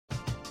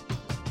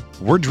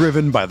We're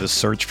driven by the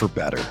search for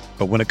better.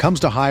 But when it comes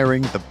to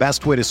hiring, the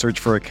best way to search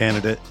for a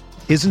candidate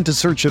isn't to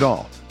search at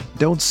all.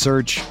 Don't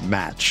search,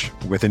 match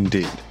with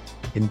Indeed.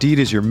 Indeed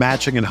is your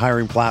matching and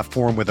hiring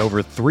platform with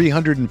over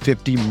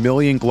 350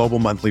 million global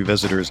monthly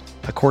visitors,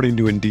 according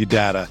to Indeed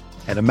data,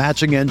 and a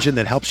matching engine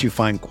that helps you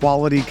find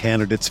quality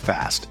candidates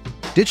fast.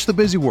 Ditch the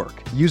busy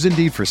work. Use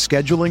Indeed for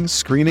scheduling,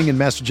 screening, and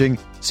messaging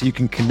so you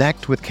can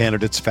connect with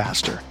candidates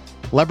faster.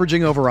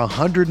 Leveraging over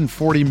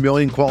 140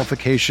 million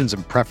qualifications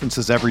and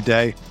preferences every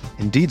day,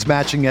 Indeed's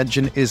matching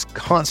engine is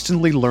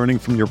constantly learning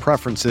from your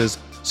preferences,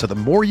 so the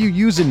more you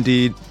use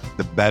Indeed,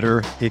 the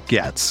better it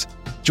gets.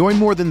 Join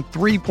more than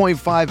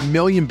 3.5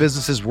 million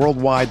businesses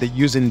worldwide that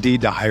use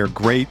Indeed to hire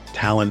great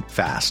talent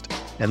fast.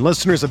 And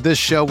listeners of this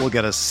show will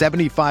get a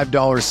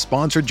 $75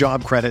 sponsored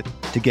job credit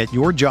to get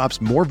your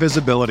jobs more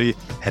visibility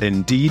at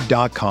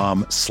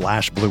Indeed.com/Blue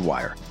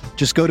Wire.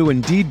 Just go to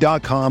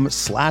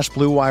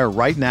Indeed.com/Blue Wire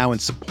right now and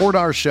support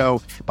our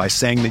show by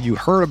saying that you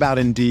heard about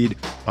Indeed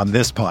on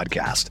this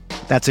podcast.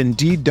 That's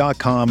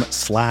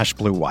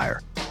Indeed.com/Blue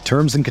Wire.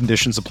 Terms and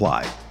conditions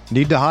apply.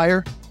 Need to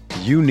hire?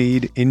 You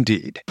need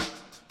Indeed.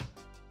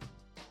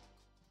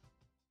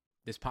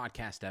 This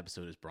podcast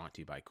episode is brought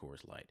to you by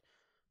Coors Light.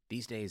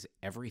 These days,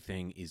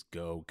 everything is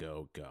go,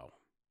 go, go.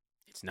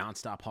 It's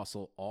nonstop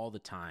hustle all the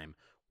time.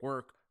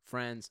 Work,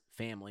 friends,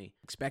 family,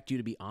 expect you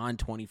to be on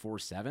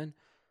 24/7.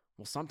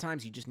 Well,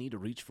 sometimes you just need to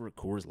reach for a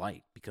Coors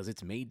Light because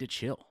it's made to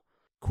chill.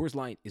 Coors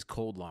Light is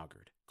cold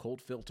lagered,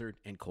 cold filtered,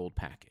 and cold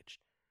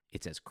packaged.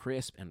 It's as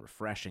crisp and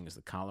refreshing as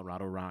the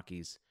Colorado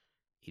Rockies.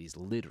 It is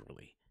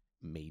literally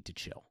made to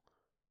chill.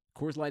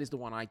 Coors Light is the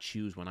one I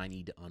choose when I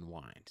need to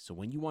unwind. So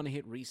when you want to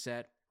hit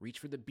reset, reach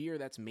for the beer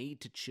that's made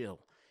to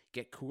chill.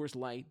 Get Coors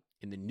Light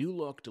in the new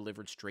look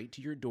delivered straight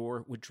to your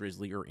door with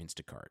Drizzly or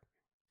Instacart.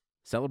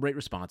 Celebrate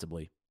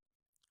responsibly.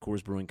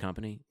 Coors Brewing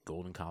Company,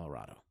 Golden,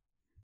 Colorado.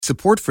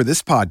 Support for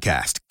this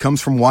podcast comes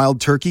from Wild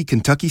Turkey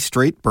Kentucky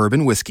Straight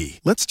Bourbon Whiskey.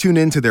 Let's tune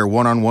in to their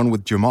one-on-one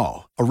with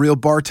Jamal, a real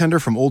bartender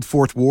from Old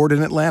Fourth Ward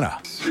in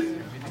Atlanta.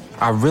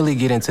 I really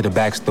get into the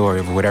backstory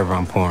of whatever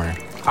I'm pouring,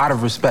 out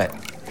of respect.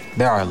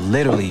 There are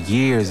literally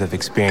years of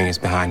experience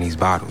behind these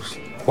bottles.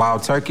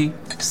 Wild Turkey,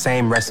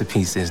 same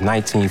recipe since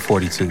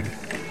 1942.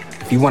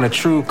 If you want a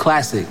true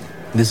classic,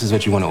 this is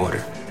what you want to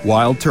order.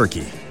 Wild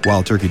Turkey.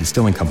 Wild Turkey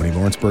Distilling Company,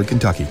 Lawrenceburg,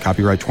 Kentucky.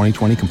 Copyright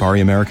 2020,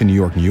 Campari American, New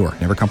York, New York.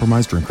 Never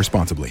compromise, drink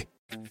responsibly.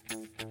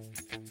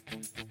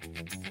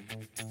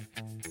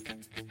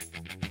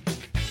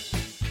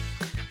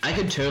 I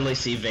could totally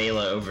see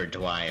Vela over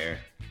Dwyer.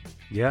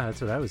 Yeah,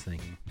 that's what I was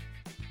thinking.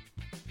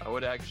 I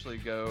would actually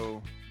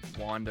go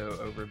Wando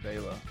over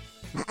Vela.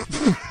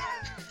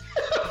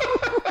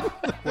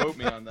 Quote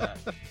me on that.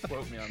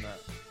 Quote me on that.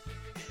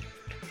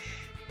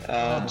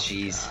 Oh,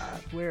 jeez.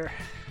 Where?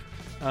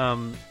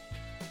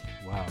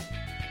 Wow.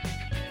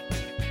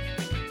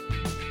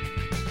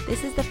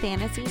 This is the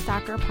Fantasy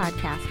Soccer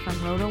Podcast from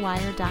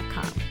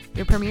RotoWire.com,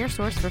 your premier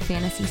source for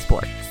fantasy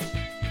sports.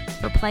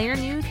 For player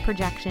news,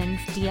 projections,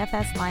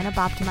 DFS lineup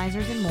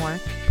optimizers, and more,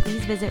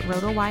 please visit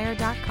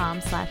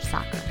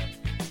RotoWire.com/soccer.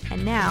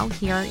 And now,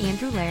 here are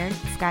Andrew Laird,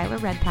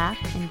 Skylar Redpath,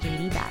 and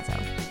JD Bazo.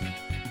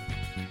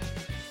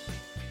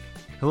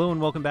 Hello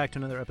and welcome back to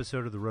another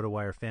episode of the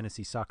RotoWire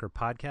Fantasy Soccer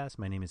Podcast.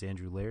 My name is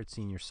Andrew Laird,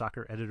 Senior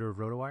Soccer Editor of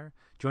RotoWire,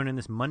 joined on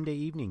this Monday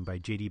evening by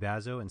JD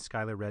Bazo and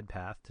Skylar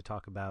Redpath to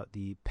talk about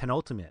the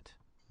penultimate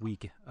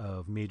week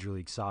of Major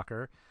League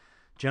Soccer.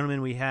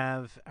 Gentlemen, we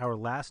have our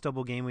last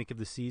double game week of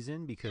the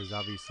season because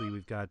obviously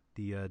we've got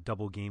the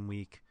double game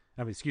week,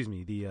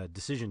 the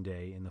decision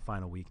day in the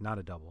final week, not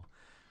a double.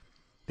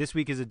 This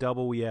week is a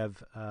double. We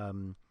have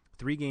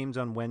 3 games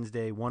on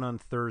Wednesday, 1 on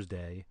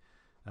Thursday.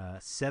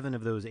 7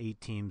 of those 8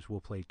 teams will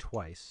play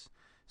twice.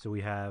 So we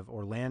have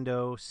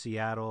Orlando,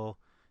 Seattle,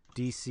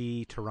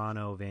 DC,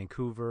 Toronto,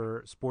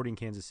 Vancouver, Sporting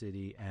Kansas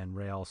City, and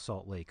Real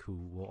Salt Lake, who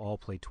will all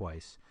play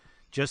twice.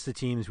 Just the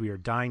teams we are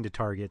dying to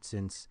target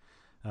since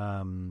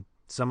some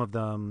of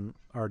them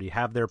already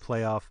have their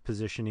playoff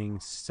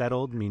positioning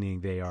settled, meaning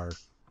they are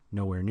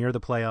nowhere near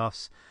the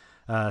playoffs.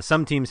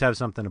 Some teams have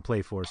something to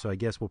play for, so I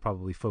guess we'll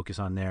probably focus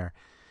on there.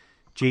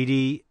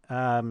 JD,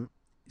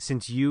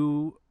 since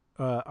you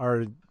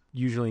are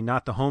usually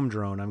not the home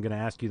drone, I'm going to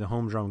ask you the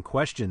home drone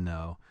question,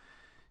 though.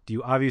 Do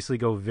you obviously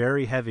go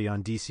very heavy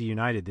on DC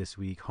United this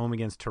week, home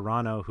against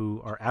Toronto,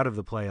 who are out of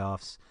the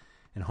playoffs,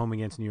 and home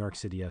against New York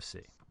City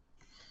FC?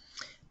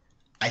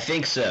 I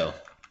think so.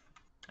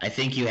 I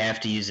think you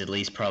have to use at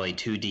least probably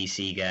 2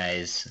 DC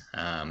guys.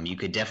 You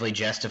could definitely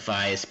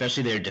justify,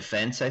 especially their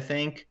defense, I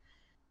think,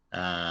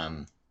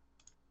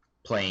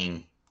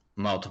 playing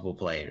multiple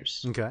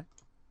players. Okay.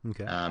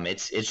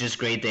 It's just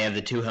great. They have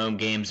the 2 home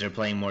games. They're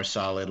playing more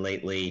solid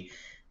lately.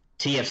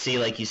 TFC,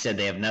 like you said,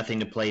 they have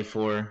nothing to play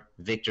for.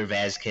 Victor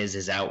Vazquez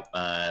is out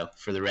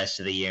for the rest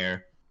of the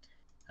year.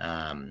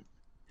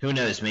 Who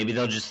knows? Maybe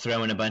they'll just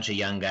throw in a bunch of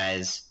young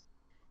guys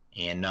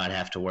and not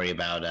have to worry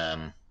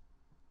about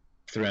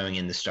throwing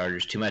in the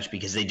starters too much,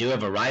 because they do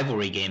have a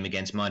rivalry game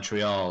against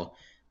Montreal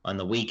on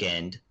the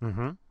weekend.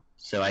 Mm-hmm.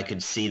 So I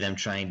could see them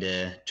trying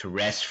to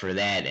rest for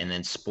that and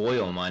then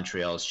spoil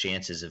Montreal's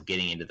chances of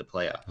getting into the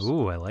playoffs.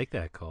 Ooh, I like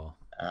that call.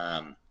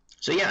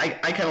 So yeah,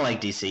 I kind of like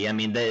DC. I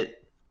mean,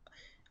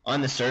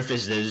 on the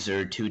surface, those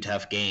are two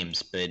tough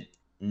games, but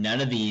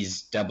none of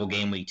these double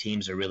game week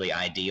teams are really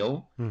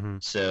ideal. Mm-hmm.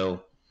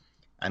 So,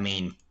 I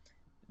mean,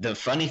 the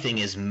funny thing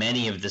is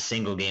many of the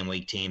single game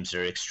week teams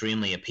are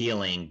extremely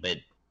appealing, but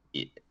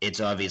it's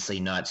obviously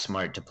not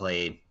smart to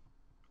play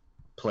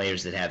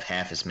players that have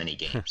half as many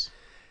games.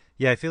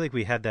 Yeah, I feel like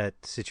we had that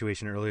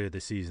situation earlier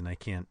this season. I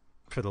can't,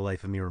 for the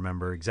life of me,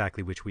 remember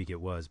exactly which week it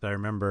was, but I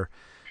remember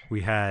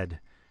we had,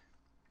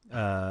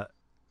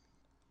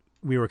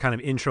 we were kind of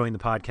introing the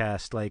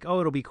podcast like,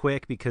 oh, it'll be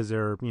quick because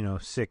there are,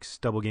 6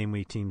 double game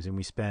week teams, and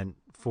we spent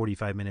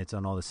 45 minutes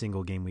on all the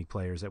single game week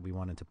players that we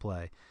wanted to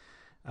play.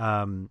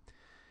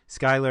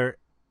 Skylar,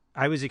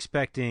 I was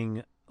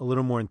expecting a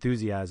little more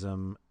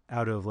enthusiasm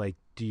out of like,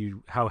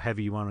 how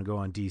heavy you want to go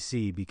on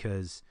DC,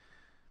 because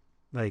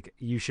like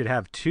you should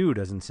have 2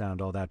 doesn't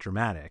sound all that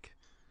dramatic.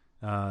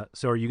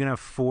 So are you going to have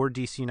 4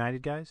 DC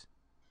United guys?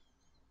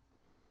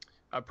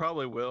 I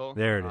probably will.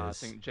 There it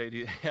is.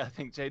 I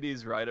think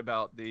JD's right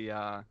about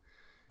the,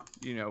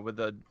 with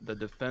the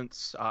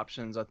defense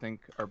options. I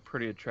think are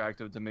pretty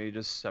attractive to me.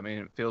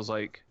 It feels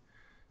like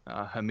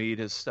Hamid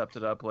has stepped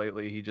it up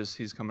lately.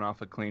 He's coming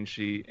off a clean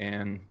sheet,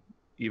 and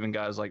even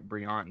guys like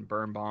Briant and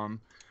Birnbaum.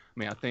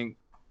 I think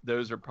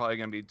those are probably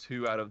going to be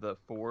 2 out of the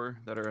 4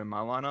 that are in my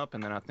lineup,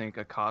 and then I think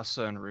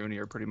Acosta and Rooney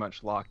are pretty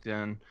much locked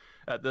in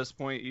at this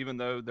point, even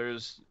though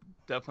there's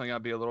definitely going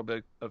to be a little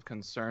bit of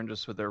concern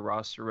just with their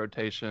roster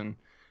rotation.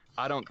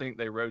 I don't think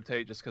they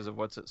rotate just because of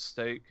what's at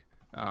stake,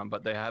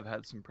 but they have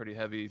had some pretty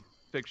heavy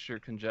fixture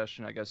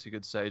congestion, I guess you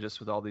could say,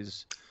 just with all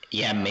these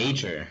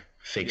major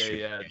fixture.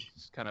 Yeah,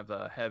 it's kind of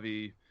a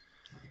heavy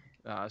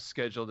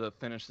schedule to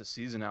finish the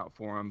season out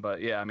for them.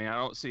 But yeah, I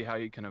don't see how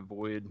you can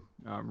avoid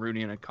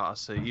Rooney and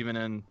Acosta, even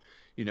in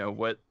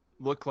what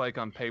look like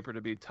on paper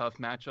to be tough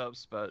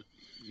matchups. But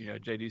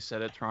JD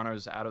said it,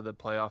 Toronto's out of the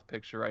playoff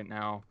picture right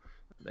now.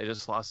 They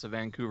just lost to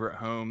Vancouver at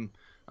home.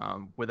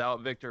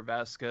 Without Victor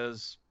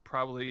Vasquez,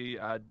 probably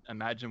I'd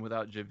imagine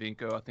without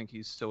Giovinco. I think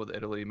he's still with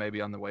Italy,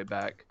 maybe on the way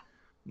back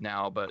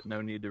now, but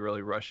no need to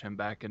really rush him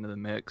back into the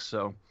mix.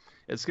 So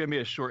it's going to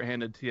be a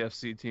shorthanded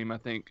TFC team. I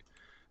think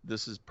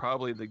this is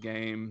probably the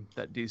game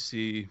that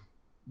DC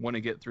want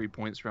to get 3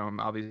 points from.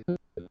 Obviously,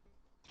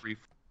 3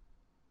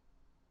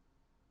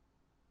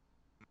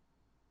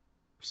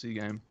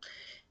 game.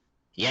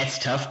 Yeah, it's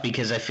tough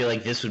because I feel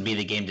like this would be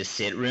the game to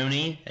sit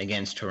Rooney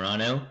against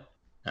Toronto.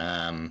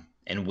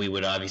 And we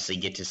would obviously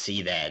get to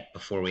see that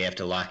before we have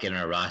to lock in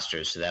our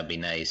rosters, so that'd be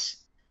nice.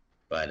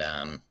 But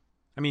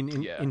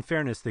in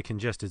fairness, the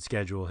congested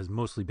schedule has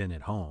mostly been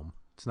at home.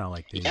 It's not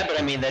like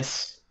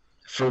that's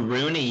for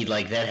Rooney,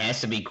 like that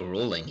has to be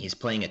grueling. He's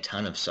playing a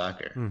ton of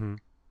soccer. Mm-hmm.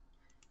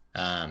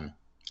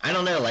 I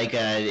don't know, like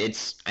I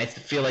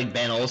feel like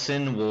Ben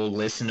Olsen will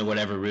listen to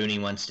whatever Rooney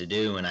wants to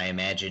do, and I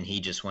imagine he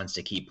just wants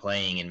to keep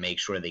playing and make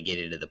sure they get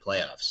into the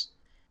playoffs.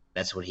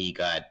 That's what he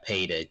got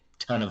paid a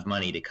ton of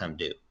money to come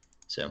do.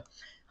 So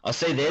I'll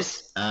say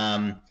this.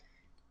 The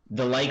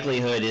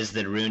likelihood is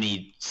that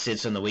Rooney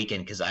sits on the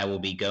weekend because I will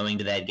be going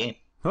to that game.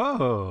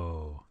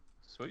 Oh.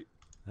 Sweet.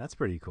 That's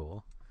pretty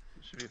cool.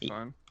 Should be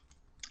fun.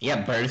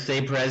 Yeah,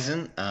 birthday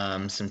present,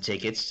 some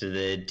tickets to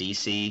the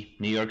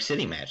DC-New York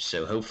City match.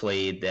 So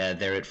hopefully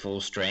they're at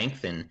full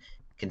strength and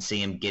can see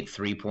him get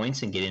 3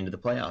 points and get into the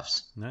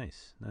playoffs.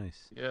 Nice.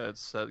 Yeah,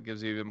 that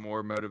gives you even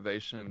more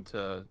motivation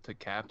to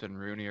captain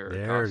Rooney or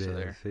there Acosta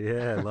it is.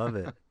 There. Yeah, love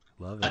it.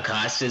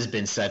 Acosta's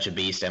been such a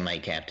beast. I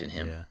might captain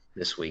him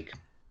this week.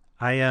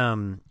 I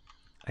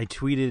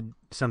tweeted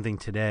something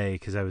today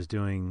because I was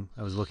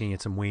looking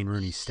at some Wayne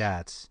Rooney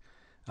stats.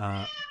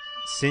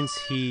 Since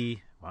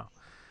he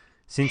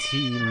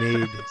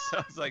made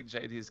sounds like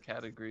JD's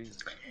categories.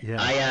 Yeah,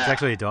 it's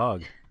actually a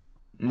dog.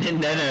 No,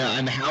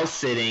 I'm house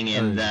sitting,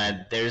 and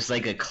there's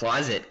like a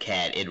closet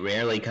cat. It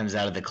rarely comes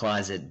out of the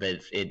closet,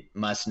 but it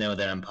must know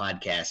that I'm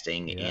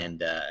podcasting and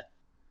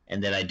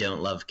that I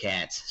don't love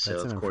cats. So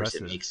of course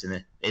it makes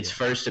its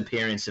first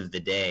appearance of the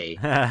day.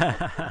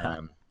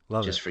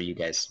 Love just it. For you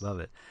guys.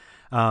 Love it.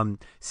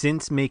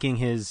 Since making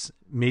his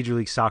Major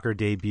League Soccer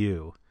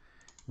debut,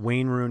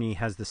 Wayne Rooney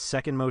has the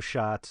second most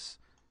shots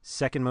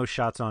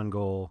on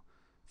goal,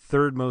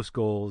 third most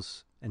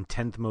goals, and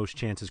 10th most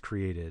chances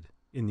created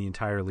in the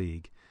entire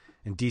league.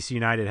 And DC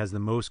United has the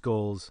most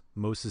goals,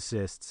 most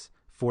assists,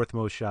 4th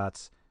most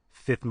shots,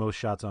 5th most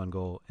shots on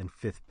goal, and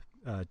 5th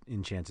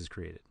in chances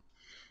created.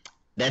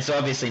 That's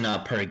obviously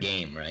not per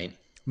game, right?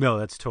 No,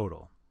 that's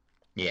total.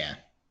 Yeah.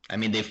 I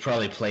mean, they've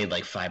probably played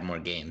like 5 more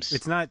games.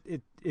 It's not.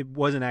 It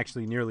wasn't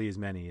actually nearly as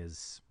many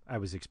as I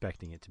was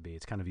expecting it to be.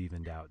 It's kind of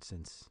evened out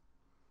since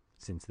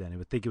then. I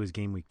would think it was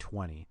game week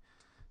 20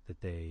 that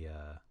they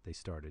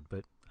started,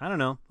 but I don't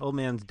know. Old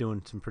man's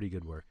doing some pretty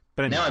good work.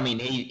 But anyway. No, I mean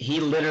he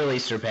literally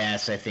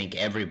surpassed, I think,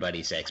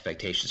 everybody's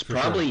expectations,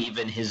 probably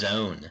even his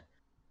own,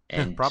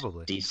 and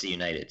probably DC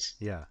United's.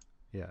 Yeah.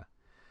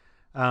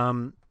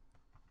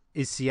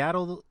 Is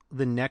Seattle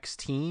the next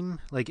team?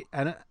 Like,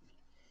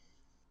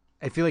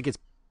 I feel like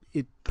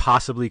it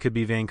possibly could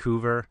be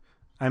Vancouver.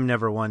 I'm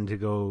never one to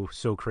go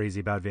so crazy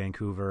about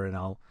Vancouver, and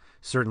I'll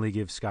certainly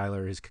give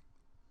Skylar his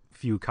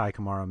few Kai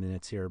Kamara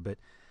minutes here. But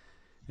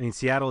I mean,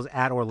 Seattle's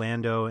at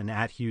Orlando and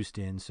at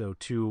Houston, so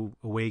 2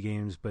 away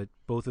games, but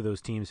both of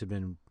those teams have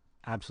been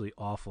absolutely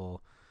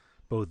awful,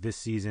 both this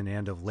season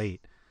and of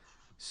late.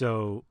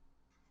 So,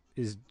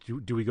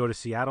 do we go to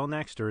Seattle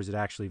next, or is it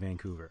actually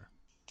Vancouver?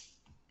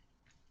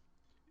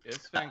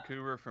 It's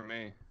Vancouver for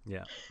me.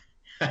 Yeah.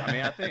 I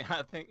mean,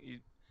 I think you.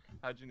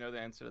 How'd you know the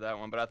answer to that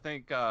one? But I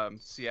think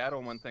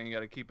Seattle. One thing you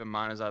got to keep in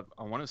mind is I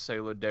want to say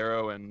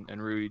Ladero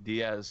and Rui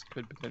Diaz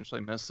could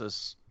potentially miss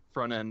this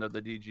front end of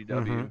the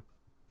DGW.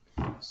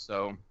 Mm-hmm.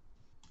 So,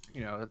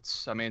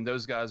 I mean,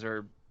 those guys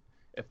are,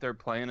 if they're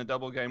playing a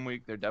double game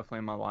week, they're definitely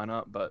in my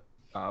lineup. But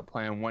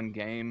playing one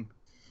game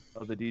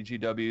of the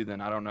DGW,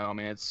 then I don't know. I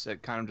mean,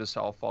 it kind of just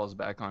all falls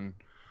back on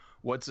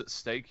what's at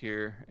stake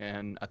here.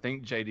 And I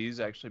think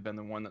JD's actually been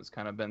the one that's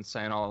kind of been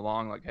saying all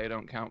along, like, hey,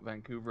 don't count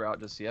Vancouver out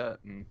just yet.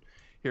 And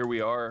here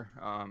we are.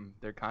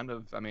 They're kind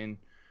of, I mean,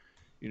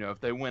 if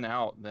they win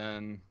out,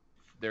 then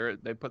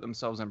they put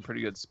themselves in a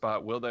pretty good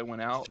spot. Will they win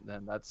out?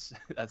 Then that's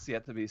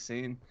yet to be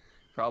seen.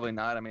 Probably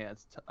not. I mean,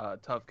 it's a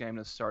tough game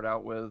to start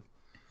out with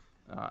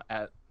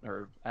at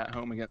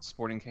home against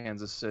Sporting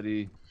Kansas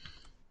City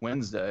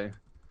Wednesday.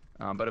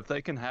 But if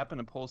they can happen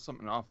to pull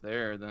something off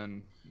there,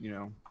 then,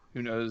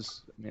 who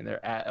knows? I mean,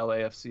 they're at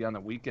LAFC on the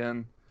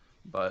weekend,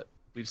 but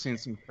we've seen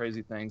some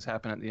crazy things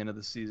happen at the end of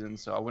the season,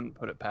 so I wouldn't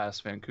put it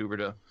past Vancouver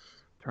to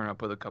turn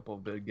up with a couple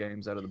of big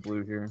games out of the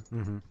blue here.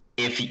 Mm-hmm.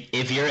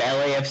 If you're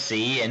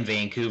LAFC and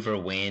Vancouver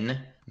win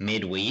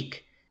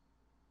midweek,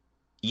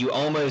 you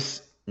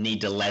almost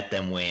need to let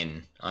them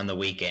win on the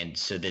weekend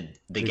so that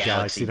the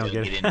Galaxy don't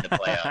get into the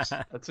playoffs.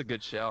 That's a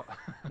good shout.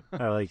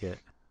 I like it.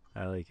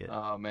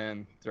 Oh,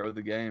 man, throw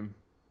the game.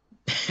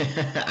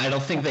 I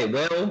don't think they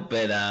will,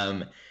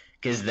 but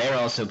because they're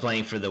also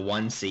playing for the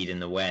 1 seed in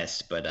the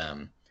West, but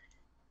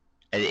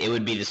it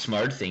would be the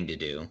smart thing to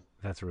do.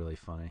 That's really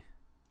funny.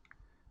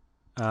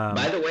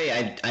 By the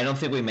way, I don't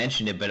think we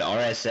mentioned it, but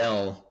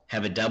RSL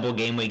have a double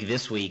game week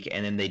this week,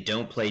 and then they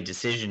don't play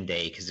Decision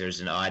Day because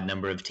there's an odd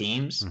number of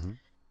teams. Mm-hmm.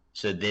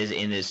 So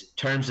in this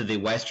terms of the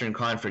Western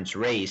Conference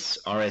race,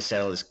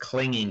 RSL is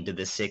clinging to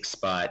the 6th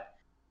spot,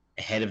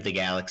 ahead of the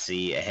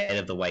Galaxy, ahead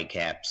of the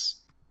Whitecaps.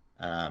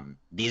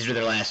 These are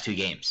their last 2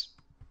 games.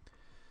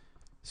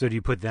 So do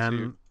you put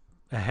them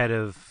ahead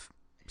of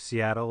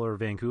Seattle or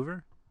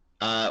Vancouver?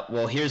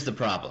 Well, here's the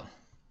problem.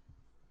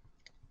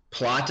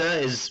 Plata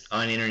is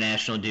on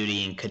international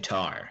duty in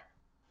Qatar.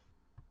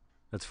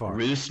 That's far.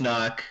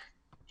 Rusnak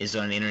is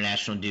on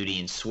international duty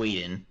in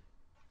Sweden.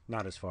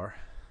 Not as far.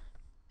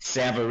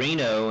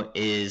 Savarino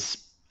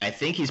is, I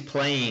think he's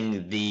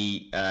playing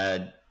the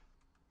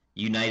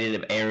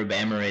United Arab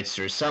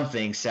Emirates or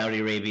something, Saudi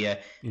Arabia,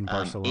 in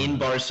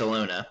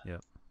Barcelona.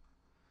 Yep.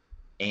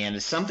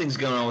 And something's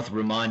going on with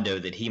Raimondo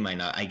that he might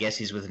not. I guess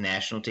he's with the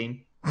national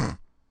team.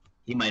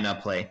 He might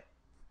not play.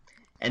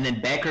 And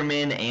then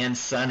Beckerman and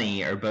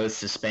Sonny are both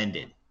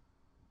suspended.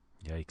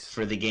 Yikes.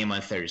 For the game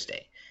on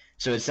Thursday.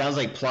 So it sounds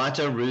like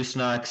Plata,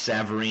 Rusnak,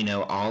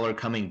 Savarino all are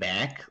coming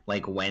back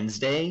like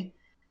Wednesday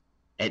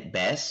at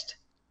best.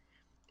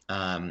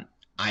 I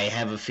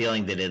have a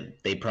feeling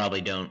that they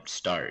probably don't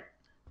start.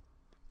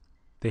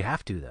 They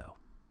have to, though.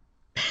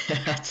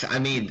 I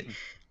mean,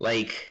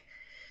 like...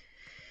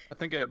 I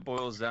think it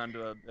boils down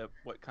to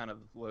what kind of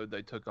load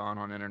they took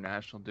on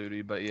international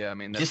duty. But, yeah, I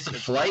mean... Just the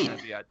flight.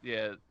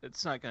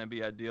 It's not going to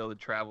be ideal, the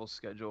travel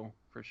schedule,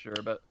 for sure.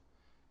 But,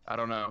 I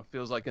don't know. It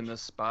feels like in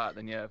this spot,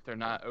 then, yeah, if they're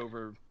not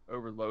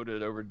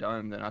overloaded,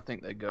 overdone, then I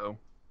think they go.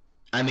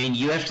 I mean,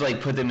 you have to,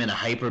 like, put them in a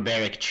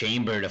hyperbaric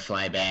chamber to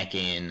fly back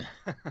in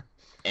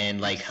and,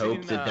 like,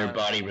 hope that their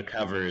body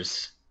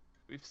recovers.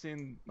 We've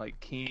seen, like,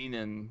 Keane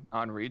and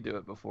Henry do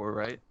it before,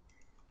 right?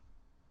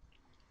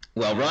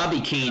 Well,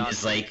 Robbie Keane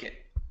is, like...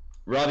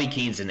 Robbie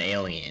Keane's an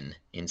alien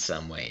in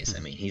some ways. I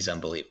mean, he's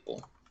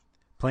unbelievable.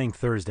 Playing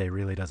Thursday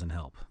really doesn't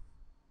help.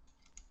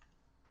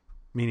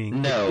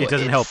 Meaning, no, it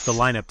doesn't help the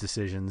lineup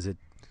decisions. It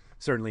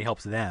certainly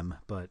helps them,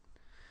 but...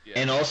 Yeah.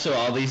 And also,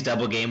 all these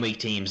double game week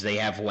teams, they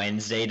have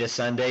Wednesday to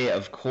Sunday.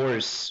 Of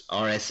course,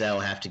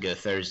 RSL have to go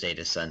Thursday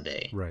to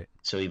Sunday. Right.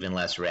 So even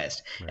less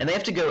rest. Right. And they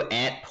have to go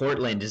at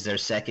Portland as their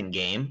second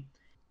game.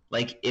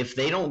 Like, if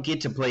they don't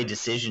get to play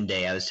Decision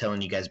Day, I was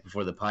telling you guys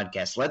before the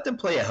podcast, let them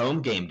play a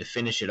home game to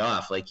finish it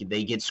off. Like,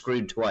 they get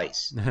screwed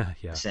twice,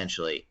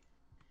 essentially.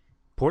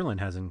 Portland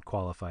hasn't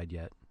qualified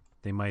yet.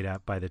 They might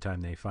have by the time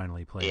they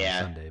finally play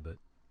on Sunday. But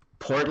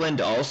Portland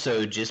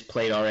also just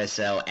played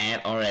RSL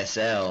at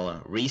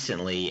RSL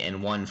recently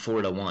and won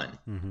 4-1.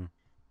 Mm-hmm.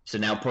 So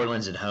now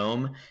Portland's at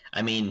home.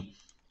 I mean,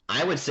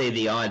 I would say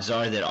the odds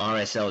are that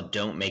RSL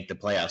don't make the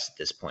playoffs at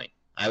this point.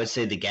 I would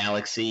say the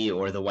Galaxy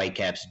or the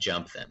Whitecaps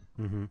jump them.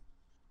 Mm-hmm.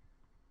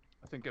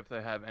 I think if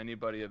they have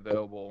anybody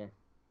available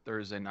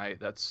Thursday night,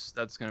 that's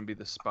going to be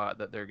the spot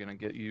that they're going to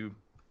get you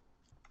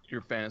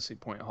your fantasy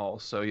point haul.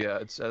 So yeah,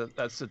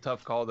 that's a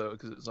tough call though,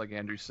 because it's like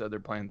Andrew said, they're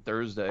playing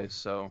Thursday.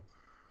 So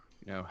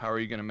how are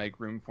you going to make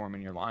room for them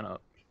in your lineup?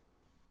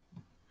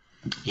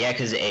 Yeah,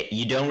 because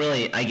you don't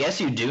really. I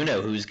guess you do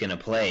know who's going to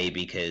play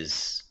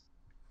because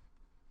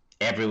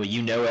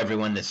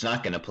everyone that's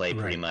not going to play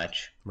pretty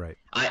much. Right.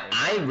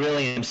 I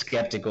really am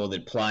skeptical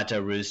that Plata,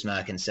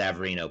 Rusnak, and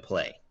Savarino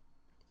play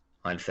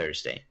on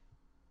Thursday.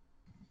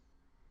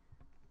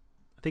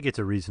 I think it's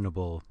a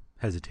reasonable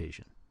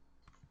hesitation.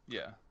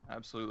 Yeah,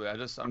 absolutely.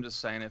 I'm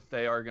just saying if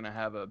they are going to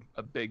have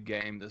a big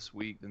game this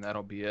week, then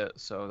that'll be it.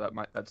 So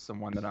that's the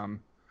one that I'm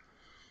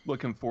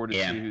looking forward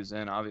to see who's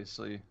in,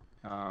 obviously.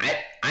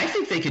 I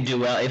think they could do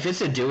well. If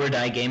it's a do or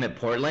die game at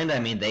Portland, I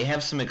mean, they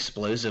have some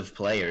explosive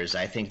players.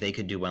 I think they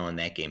could do well in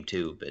that game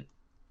too, but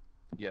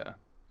yeah,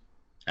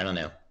 I don't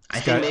know. I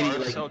think maybe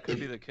RSL could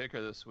be the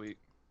kicker this week.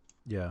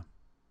 Yeah.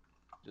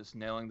 Just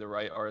nailing the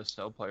right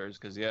RSL players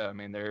because I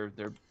mean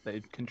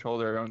they control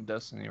their own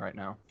destiny right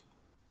now.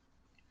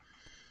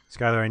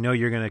 Skylar, I know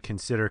you're going to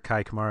consider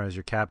Kai Kamara as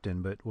your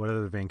captain, but what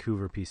other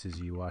Vancouver pieces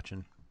are you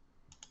watching?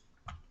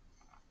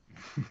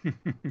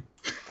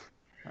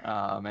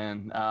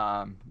 Man,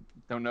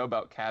 don't know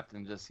about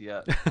captain just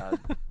yet.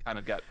 Kind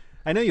of got.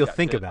 I know you'll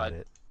think about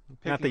it.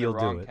 Not that you'll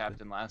do it.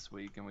 Captain last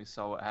week, and we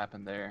saw what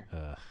happened there.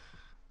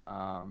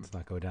 Let's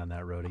not go down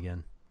that road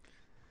again.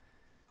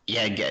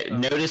 Yeah,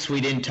 notice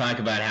we didn't talk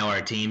about how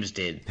our teams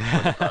did.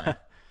 I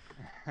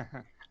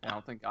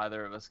don't think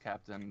either of us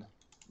captained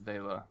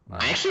Vela.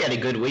 I actually had a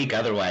good week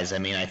otherwise. I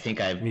mean, I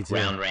think I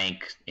round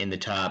rank in the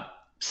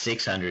top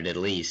 600 at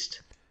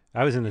least.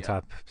 I was in the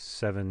top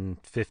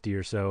 750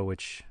 or so,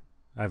 which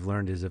I've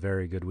learned is a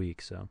very good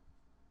week. So,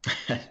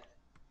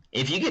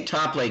 if you get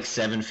top like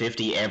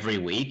 750 every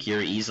week,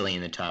 you're easily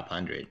in the top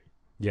 100.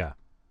 Yeah,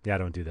 I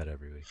don't do that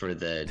every week for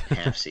the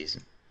half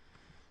season.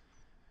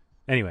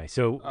 Anyway,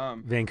 so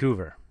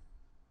Vancouver.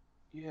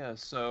 Yeah,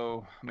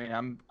 so I mean,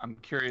 I'm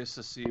curious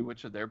to see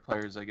which of their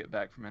players they get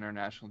back from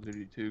international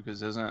duty too,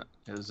 because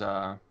is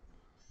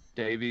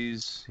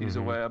Davies? He's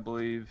away, I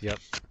believe. Yep.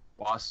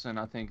 Boston,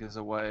 I think, is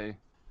away.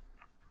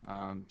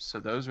 So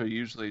those are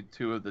usually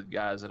two of the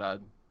guys that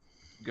I'd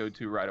go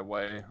to right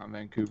away on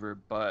Vancouver.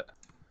 But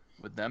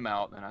with them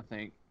out, then I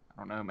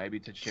don't know, maybe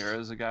Teixeira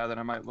is a guy that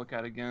I might look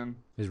at again.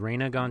 Is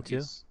Reyna gone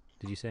too?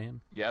 Did you say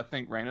him? Yeah, I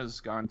think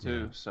Reyna's gone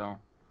too. Yeah. So,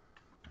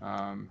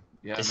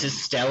 this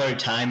is stellar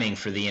timing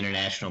for the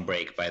international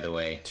break, by the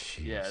way.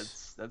 Jeez. Yeah,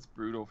 that's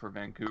brutal for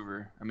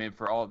Vancouver. I mean,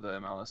 for all of the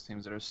MLS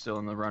teams that are still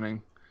in the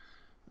running.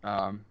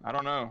 I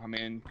don't know. I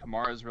mean,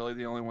 Kamara is really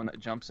the only one that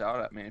jumps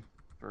out at me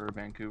for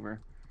Vancouver.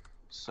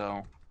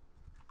 So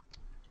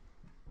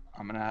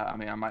I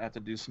might have to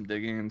do some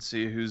digging and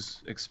see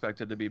who's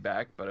expected to be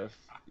back. But if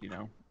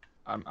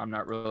I'm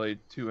not really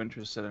too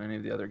interested in any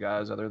of the other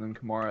guys other than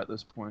Kamara at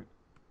this point.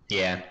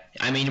 Yeah,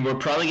 I mean, we're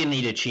probably gonna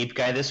need a cheap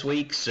guy this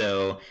week.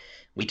 So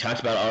we talked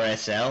about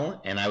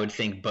RSL, and I would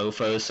think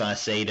Bofo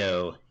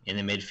Saucedo in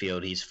the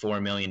midfield. He's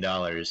 $4 million.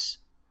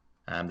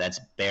 That's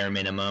bare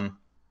minimum.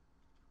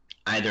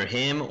 Either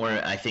him or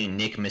I think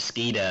Nick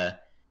Mosqueda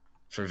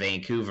for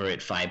Vancouver at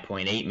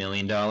 $5.8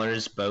 million.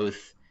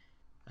 Both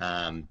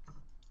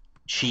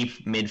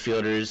cheap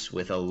midfielders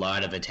with a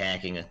lot of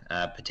attacking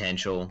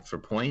potential for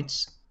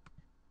points.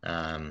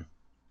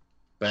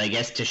 But I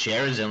guess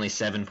Teixeira is only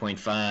 7.5.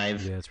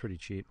 Yeah, it's pretty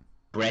cheap.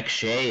 Breck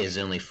Shea is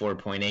only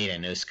 4.8. I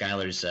know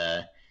Skylar's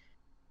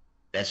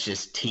that's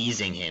just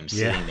teasing him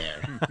sitting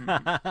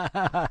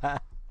there.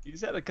 He's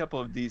had a couple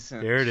of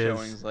decent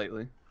showings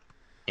lately.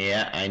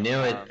 Yeah, I knew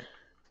it.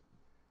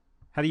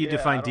 How do you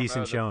define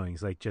decent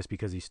showings? Like just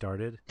because he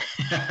started?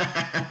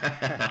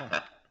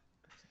 I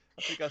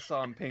think I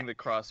saw him ping the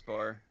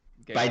crossbar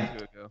a game or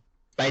two ago.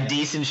 By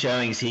decent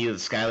showings,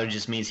 Skylar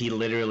just means he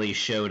literally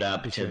showed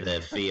up to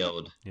the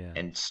field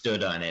and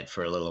stood on it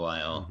for a little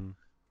while.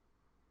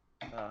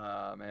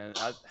 Man,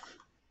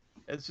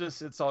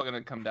 it's all going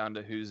to come down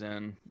to who's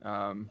in.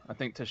 I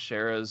think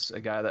Teixeira's a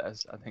guy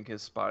that I think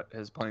his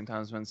playing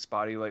time's been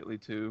spotty lately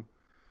too.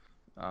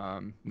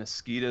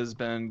 Mosqueda's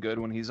been good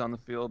when he's on the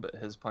field, but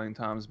his playing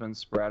time's been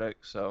sporadic.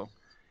 So,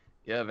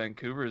 yeah,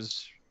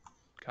 Vancouver's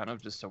kind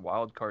of just a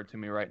wild card to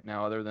me right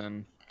now, other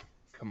than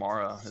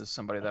Kamara is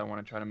somebody that I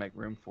want to try to make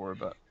room for.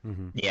 But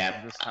yeah,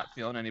 I'm just not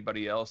feeling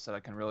anybody else that I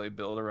can really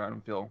build around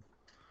and feel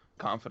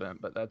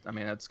confident. But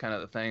that's kind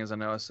of the thing. Is I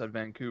know I said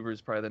Vancouver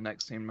is probably the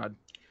next team I'd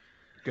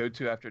go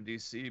to after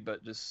DC,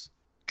 but just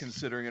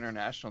considering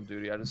international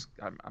duty,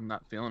 I'm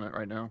not feeling it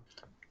right now.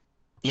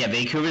 Yeah,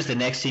 Vancouver's the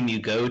next team you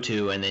go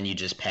to, and then you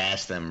just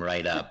pass them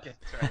right up. That's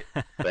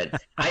right.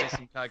 But I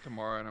some Kai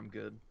Kamara, and I'm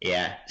good.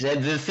 Yeah.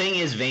 The thing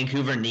is,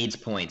 Vancouver needs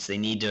points. They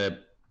need to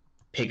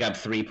pick up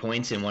 3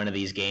 points in one of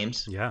these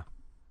games. Yeah.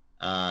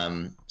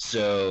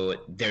 So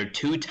they're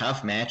two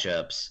tough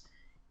matchups.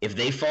 If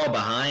they fall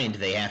behind,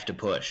 they have to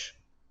push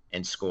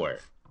and score.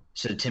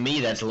 So to me,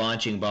 that's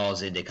launching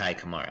balls into Kai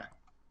Kamara.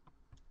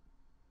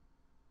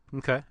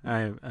 Okay.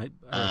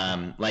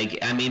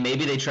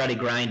 Maybe they try to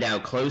grind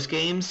out close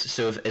games.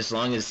 So as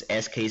long as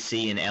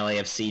SKC and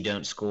LAFC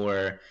don't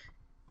score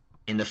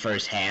in the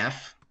first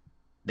half,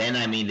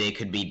 then they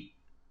could be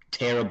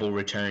terrible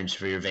returns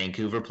for your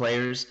Vancouver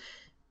players.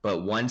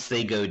 But once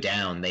they go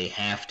down, they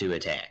have to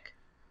attack.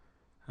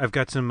 I've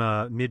got some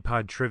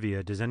mid-pod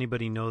trivia. Does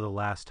anybody know the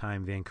last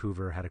time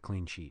Vancouver had a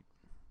clean sheet?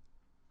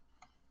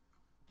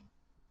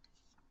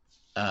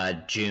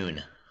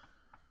 June.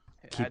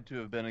 It had to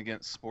have been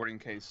against Sporting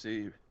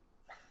KC.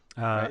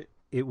 Right?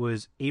 It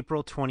was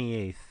April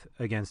 28th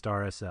against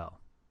RSL.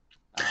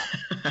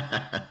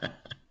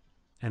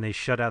 And they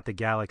shut out the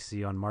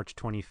Galaxy on March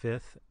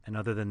 25th. And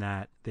other than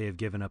that, they have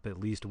given up at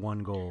least one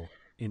goal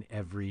in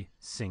every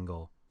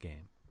single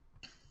game.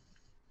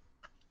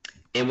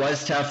 It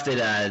was tough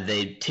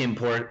that Tim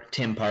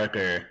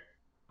Parker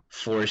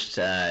forced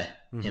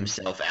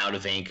himself out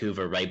of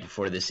Vancouver right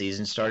before the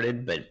season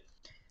started, but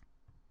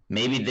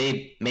maybe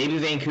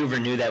Vancouver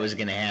knew that was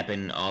going to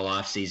happen all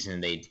off season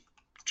and they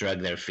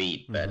drug their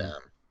feet. But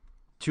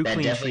 2 that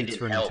clean definitely sheets didn't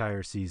for an help.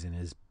 entire season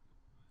is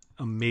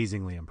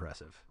amazingly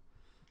impressive.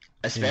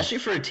 Especially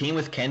for a team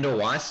with Kendall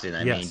Waston.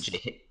 I Yes.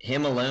 mean,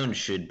 him alone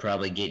should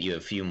probably get you a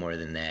few more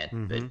than that.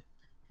 But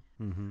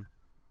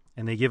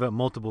And they give up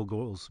multiple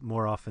goals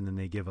more often than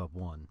they give up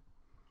one.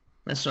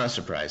 that's not a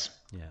surprise.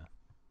 Yeah.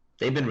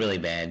 They've been really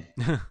bad.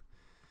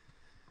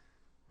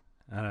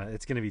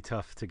 It's going to be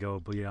tough to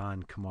go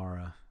beyond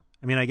Kamara.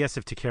 I mean, I guess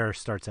if Takara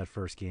starts that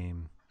first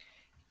game.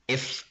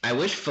 I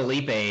wish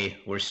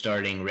Felipe were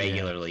starting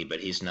regularly, but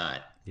he's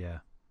not. Yeah.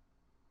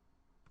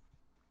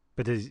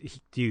 But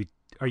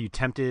are you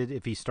tempted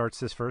if he starts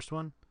this first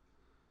one?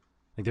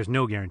 Like, there's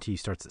no guarantee he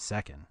starts the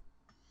second.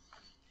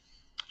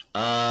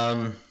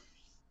 Yeah,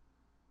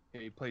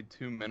 he played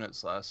 2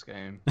 minutes last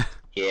game.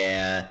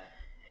 Yeah.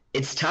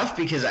 It's tough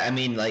because, I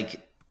mean,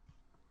 like,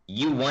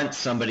 you want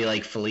somebody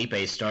like Felipe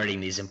starting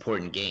these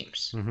important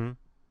games. Mm-hmm.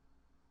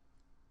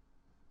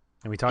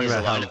 And we talk He has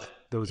about a lot how of-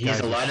 those He guys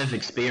has a are lot of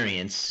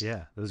experience.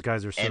 Yeah, those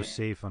guys are so And-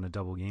 safe on a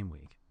double game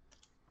week.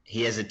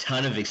 He has a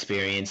ton of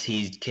experience.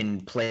 He can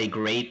play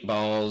great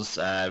balls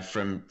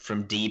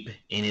from deep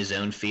in his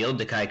own field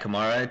to Kai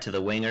Kamara, to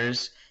the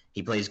wingers.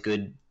 He plays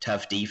good,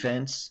 tough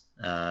defense.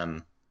 I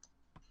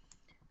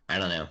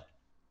don't know.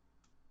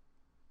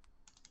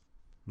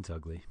 It's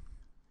ugly.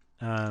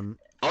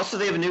 Also,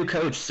 they have a new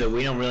coach, so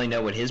we don't really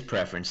know what his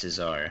preferences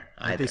are.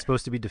 Aren't they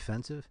supposed to be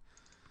defensive?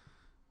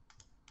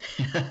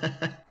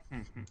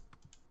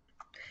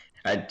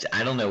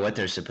 I don't know what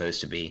they're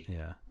supposed to be.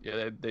 Yeah.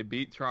 Yeah, they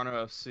beat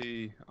Toronto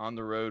FC on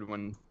the road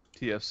when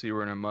TFC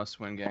were in a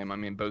must-win game. I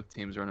mean, both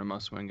teams are in a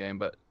must-win game,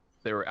 but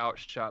they were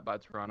outshot by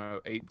Toronto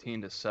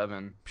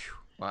 18-7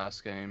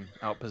 last game.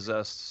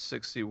 Outpossessed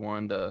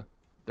 61 to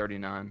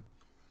 39%.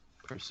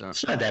 It's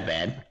not that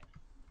bad.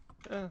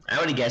 Yeah. I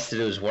would have guessed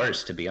that it was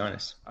worse, to be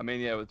honest. I mean,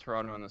 yeah, with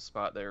Toronto in the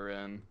spot they were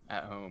in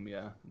at home,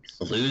 yeah.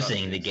 It's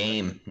Losing about the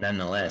game,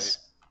 nonetheless.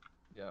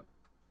 Yep.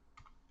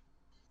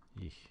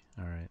 Eesh.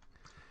 All right.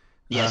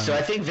 Yeah, so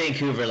I think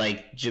Vancouver,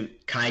 like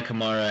Kai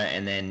Kamara,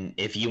 and then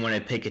if you want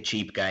to pick a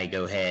cheap guy,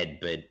 go ahead.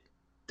 But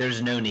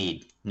there's no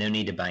need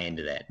to buy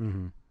into that.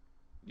 Mm-hmm.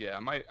 Yeah,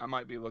 I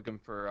might be looking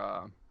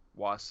for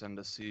Watson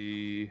to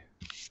see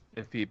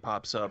if he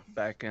pops up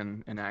back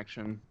in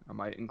action. I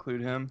might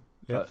include him.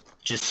 Yep.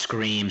 Just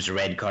screams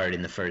red card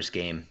in the first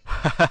game.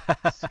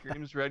 But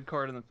screams red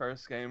card in the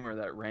first game, or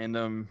that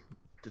random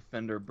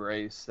defender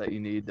brace that you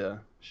need to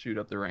shoot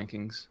up the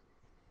rankings.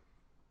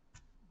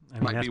 I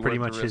mean, that's pretty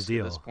much his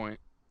deal. At this point.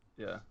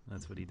 Yeah.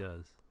 That's what he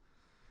does.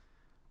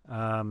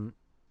 How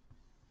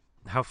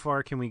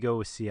far can we go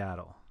with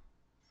Seattle?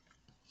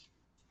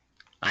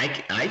 I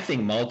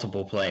think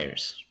multiple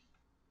players.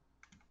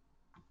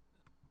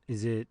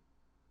 Is it?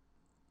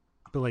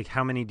 But like,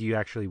 how many do you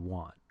actually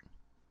want?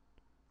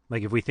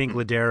 Like, if we think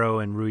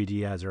Ladero and Rui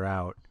Diaz are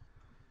out,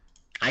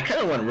 I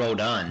kind of want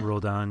Roldan.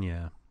 Roldan,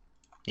 yeah.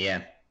 Yeah.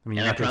 I mean, And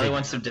you I have to probably think-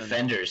 want some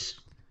defenders.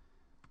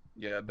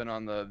 Yeah, I've been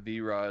on the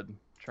V-Rod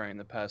train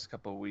the past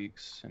couple of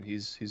weeks, and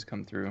he's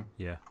come through.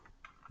 Yeah.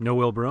 No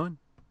Will Bruin?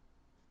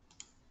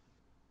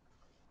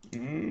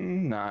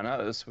 Nah,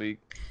 not this week.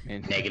 I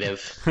mean,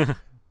 Negative.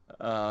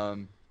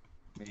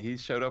 He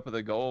showed up with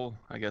a goal,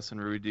 I guess, in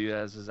Rui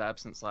Diaz's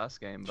absence last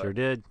game. But, Sure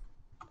did.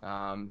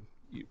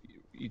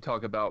 You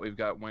talk about, we've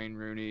got Wayne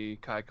Rooney,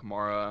 Kai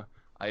Kamara.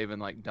 I even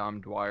like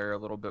Dom Dwyer a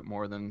little bit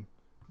more than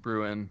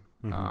Bruin.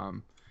 Mm-hmm.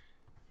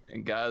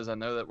 And guys, I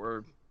know that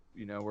we're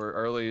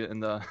early in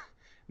the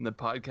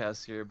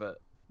podcast here,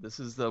 but this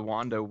is the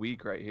Wando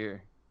week right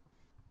here.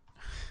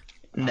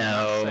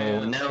 No.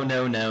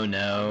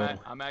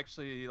 I'm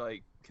actually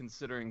like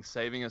considering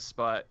saving a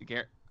spot.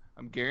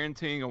 I'm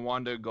guaranteeing a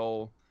Wando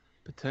goal,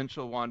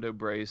 potential Wando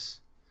brace.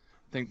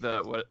 I think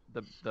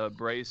the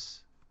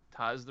brace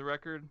ties the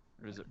record,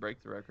 or does it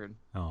break the record?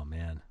 Oh,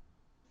 man.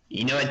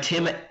 You know what?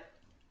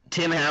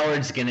 Tim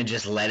Howard's going to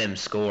just let him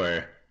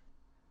score.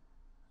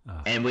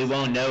 Oh. And we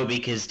won't know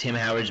because Tim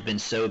Howard's been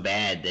so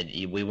bad that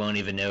we won't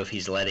even know if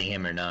he's letting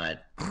him or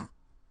not.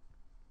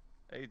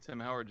 Hey, Tim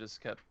Howard just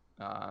kept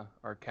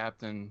our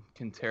captain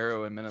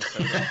Quintero in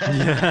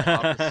Minnesota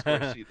off the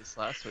score sheet this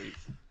last week.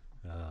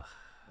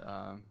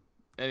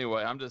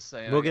 Anyway, I'm just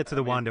saying. We'll get to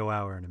the Wando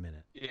hour in a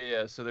minute.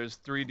 Yeah, so there's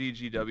 3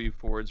 DGW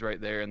forwards right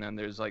there, and then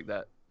there's like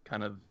that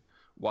kind of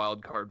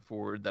wild card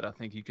forward that I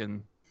think you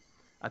can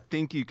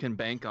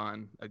bank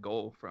on a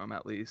goal from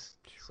at least.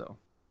 So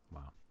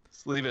Wow.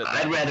 Let's leave it at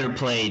I'd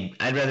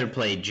that. rather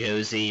play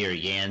Josie or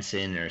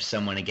Jansen or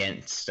someone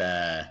against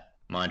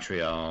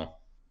Montreal.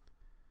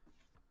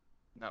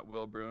 Not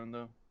Will Bruin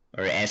though.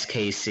 Or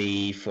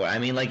SKC for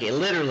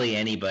literally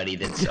anybody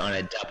that's on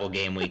a double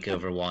game week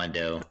over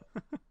Wando.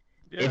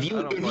 Yeah, if you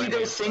I don't blame go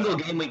you. single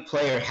game week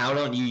player, how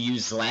don't you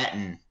use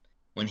Zlatan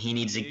when he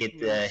needs to get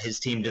his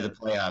team to the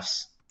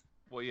playoffs?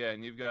 Well, yeah,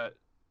 and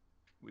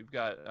we've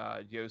got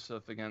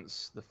Joseph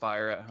against the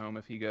Fire at home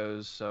if he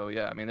goes. So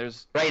yeah, I mean,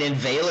 there's Right, and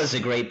Vela's a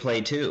great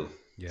play too.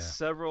 Yeah.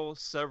 several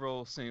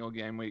single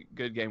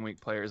good game week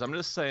players. I'm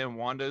just saying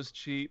Wando's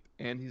cheap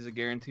and he's a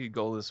guaranteed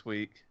goal this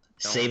week.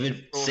 Don't Save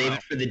it rule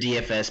out. for the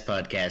DFS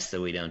podcast that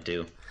we don't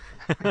do.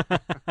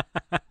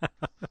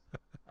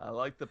 I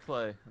like the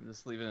play. I'm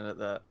just leaving it at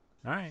that.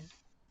 All right.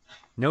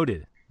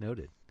 Noted.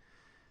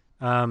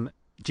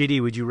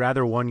 JD, would you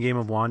rather one game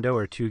of Wando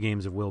or 2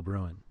 games of Will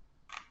Bruin?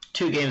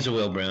 2 games of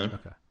Will Bruin.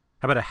 Okay.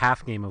 How about a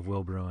half game of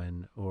Will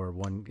Bruin or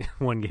one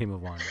game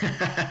of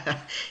Wando?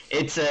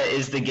 It's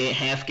is the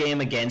half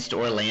game against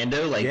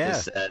Orlando Yeah.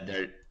 this?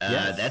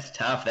 Yes. That's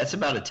tough. That's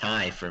about a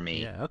tie for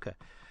me. Yeah, okay.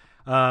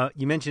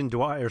 You mentioned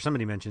Dwyer, or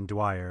somebody mentioned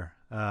Dwyer.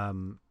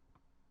 How?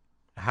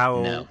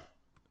 No.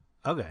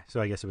 Okay,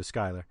 so I guess it was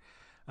Skylar.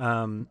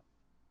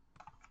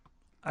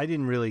 I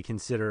didn't really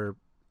consider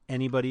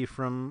anybody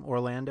from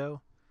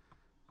Orlando.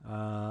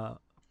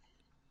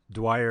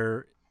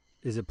 Dwyer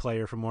is a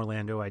player from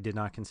Orlando I did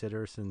not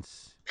consider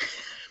since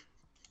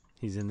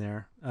he's in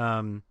there.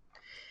 Are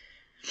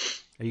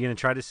you going to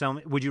try to sell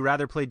me? Would you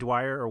rather play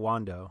Dwyer or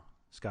Wando,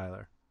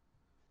 Skylar?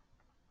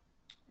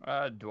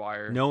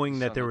 Dwyer. Knowing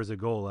that there was a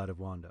goal out of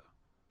Wando.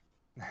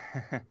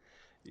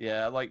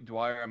 Yeah, I like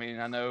Dwyer. I mean,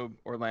 I know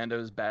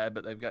Orlando's bad,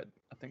 but I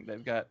think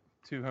they've got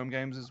 2 home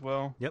games as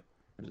well. Yep.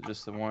 Or is it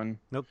just the one?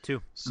 Nope,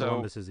 2. So-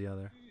 Columbus is the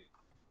other.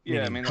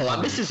 Yeah, I mean,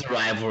 Columbus is a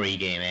rivalry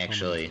game,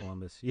 actually.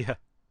 Columbus. Yeah,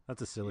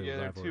 that's a silly yeah,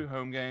 they're rivalry. 2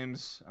 home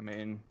games. I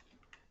mean,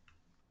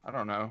 I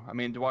don't know. I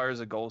mean, Dwyer's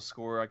a goal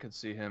scorer. I could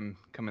see him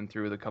coming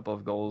through with a couple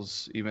of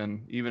goals,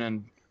 even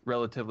in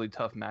relatively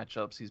tough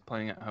matchups. He's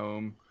playing at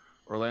home.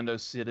 Orlando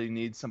City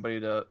needs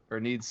something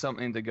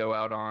to go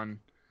out on.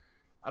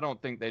 I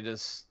don't think they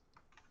just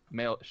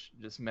mail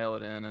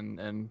it in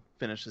and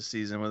finish the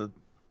season with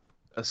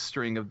a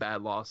string of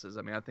bad losses.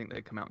 I mean, I think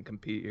they come out and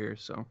compete here.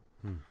 So.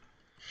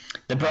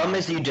 The problem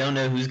is you don't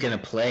know who's going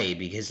to play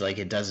because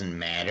it doesn't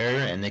matter,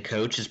 and the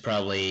coach is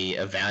probably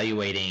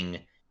evaluating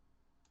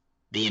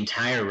the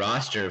entire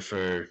roster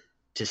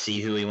to see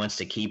who he wants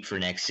to keep for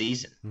next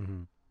season.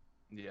 Mm-hmm.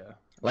 Yeah.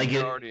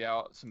 They're already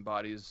out some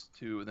bodies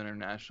too with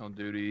international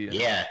duty.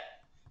 Yeah.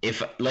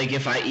 If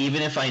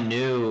I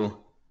knew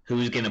who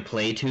was going to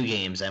play 2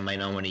 games, I might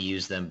not want to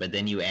use them, but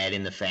then you add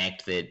in the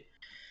fact that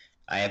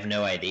I have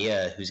no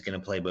idea who's going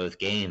to play both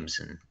games,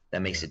 and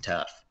that makes it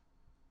tough.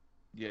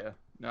 Yeah.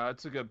 No,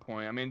 that's a good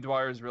point. I mean,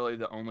 Dwyer's really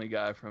the only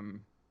guy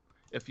from.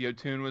 If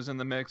Yotun was in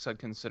the mix, I'd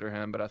consider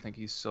him, but I think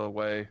he's still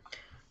away.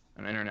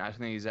 And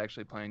internationally, he's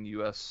actually playing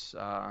U.S.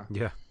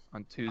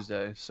 On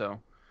Tuesday, so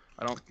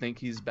I don't think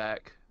he's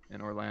back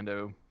in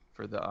Orlando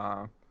for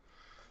the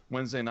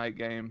Wednesday night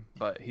game.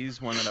 But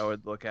he's one that I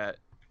would look at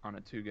on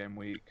a 2-game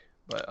week.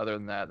 But other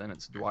than that, then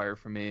it's Dwyer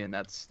for me, and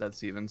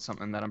that's even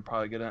something that I'm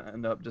probably gonna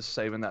end up just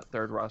saving that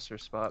 3rd roster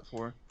spot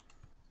for.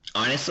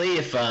 Honestly,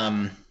 if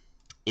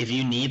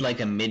you need a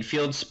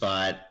midfield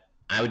spot,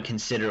 I would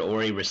consider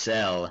Ori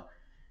Russell,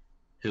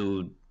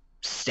 who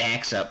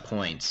stacks up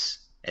points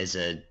as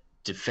a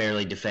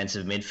fairly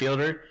defensive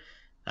midfielder.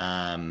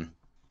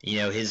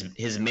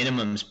 His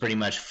minimum's pretty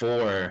much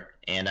 4,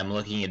 and I'm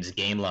looking at his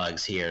game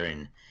logs here,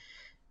 and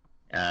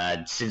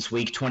since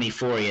week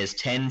 24, he has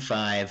 10-5,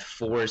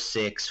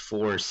 4-6,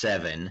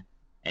 4-7,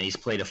 and he's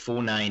played a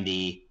full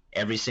 90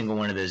 every single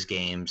one of those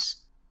games.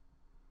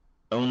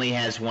 Only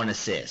has 1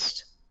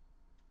 assist.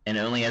 And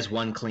only has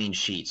 1 clean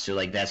sheet, so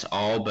that's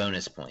all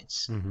bonus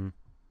points.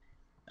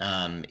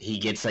 Mm-hmm. He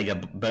gets a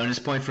bonus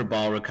point for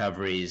ball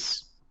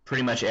recoveries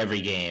pretty much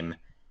every game,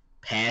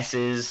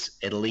 passes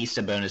at least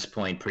a bonus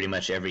point pretty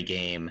much every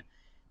game,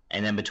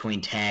 and then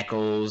between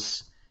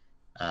tackles,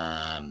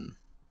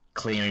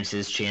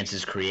 clearances,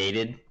 chances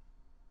created,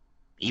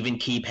 even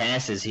key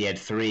passes, he had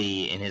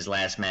 3 in his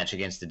last match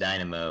against the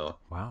Dynamo.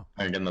 Wow,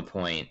 earned him a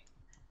point.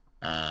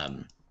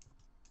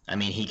 I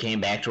mean, he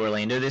came back to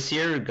Orlando this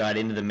year, got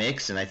into the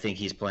mix, and I think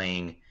he's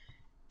playing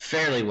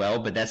fairly well,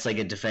 but that's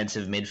a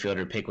defensive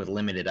midfielder pick with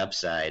limited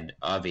upside,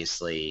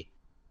 obviously.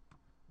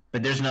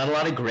 But there's not a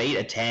lot of great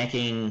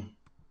attacking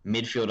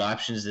midfield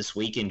options this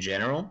week in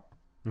general.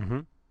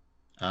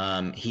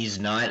 Mm-hmm. He's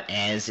not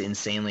as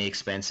insanely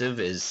expensive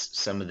as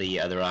some of the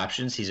other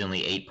options. He's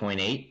only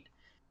 8.8.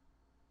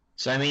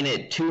 So, I mean,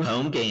 at 2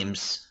 home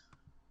games,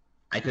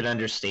 I could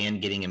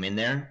understand getting him in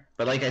there.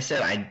 But like I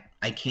said,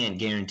 I can't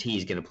guarantee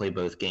he's going to play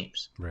both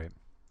games. Right.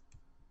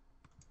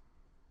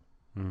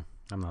 I'm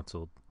not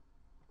sold.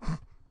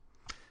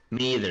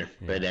 Me either.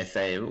 Yeah.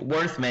 But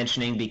worth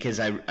mentioning because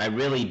I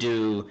really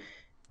do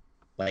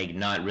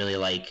not really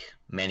like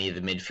many of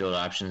the midfield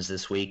options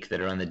this week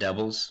that are on the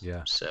doubles.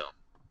 Yeah. So.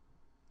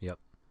 Yep.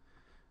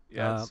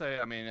 Yeah, I'd say,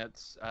 I mean,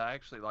 I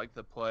actually like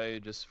the play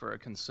just for a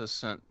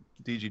consistent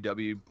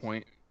DGW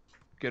point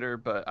getter,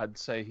 but I'd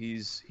say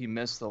he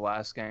missed the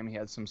last game. He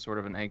had some sort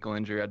of an ankle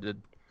injury. I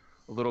did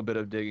a little bit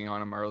of digging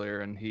on him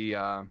earlier, and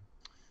I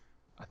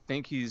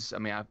think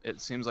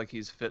it seems like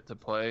he's fit to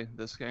play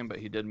this game, but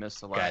he did miss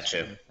the last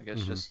game. I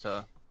guess just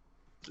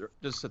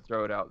to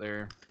throw it out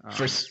there.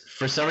 For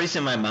some reason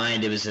in my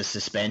mind, it was a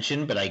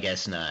suspension, but I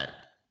guess not.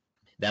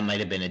 That might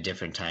have been a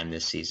different time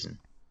this season.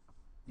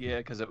 Yeah,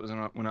 because it was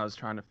when I was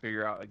trying to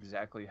figure out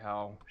exactly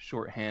how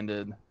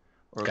shorthanded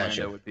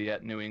Orlando would be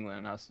at New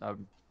England. I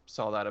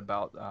saw that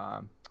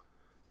about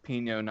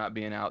Pino not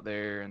being out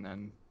there, and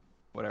then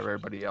whatever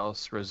everybody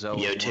else, Rizzo.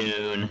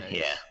 Yotun,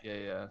 yeah.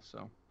 Yeah.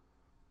 So,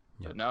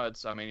 but no,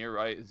 you're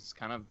right. It's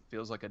kind of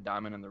feels like a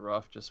diamond in the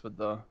rough, just with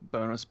the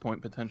bonus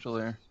point potential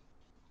there.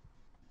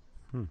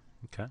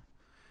 Okay.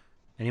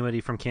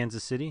 Anybody from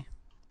Kansas City?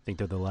 I think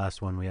they're the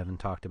last one we haven't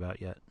talked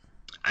about yet.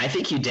 I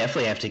think you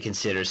definitely have to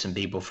consider some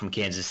people from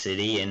Kansas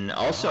City, and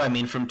also,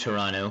 from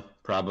Toronto,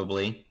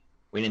 probably.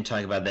 We didn't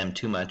talk about them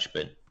too much,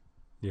 but...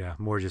 Yeah,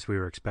 more just we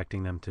were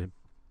expecting them to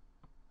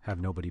have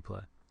nobody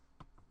play.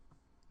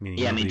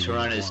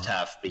 Toronto's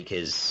tough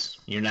because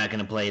you're not going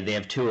to play. They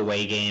have 2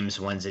 away games.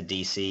 One's at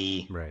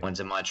DC, right.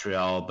 One's at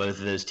Montreal. Both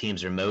of those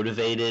teams are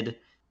motivated.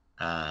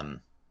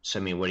 So,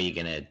 what are you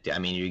going to do?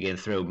 You're going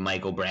to throw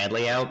Michael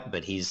Bradley out,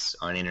 but he's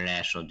on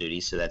international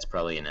duty, so that's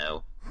probably a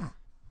no.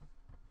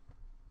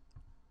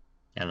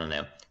 I don't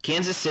know.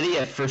 Kansas City,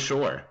 for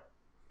sure.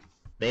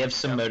 They have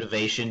some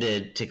motivation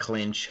to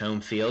clinch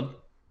home field.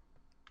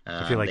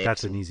 I feel like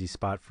that's an easy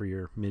spot for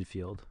your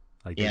midfield.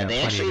 They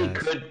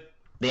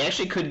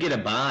actually could get a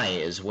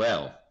bye as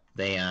well.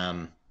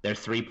 They're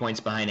 3 points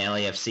behind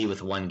LAFC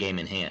with 1 game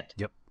in hand.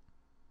 Yep.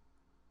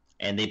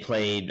 And they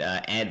played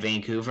at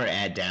Vancouver,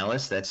 at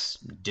Dallas. That's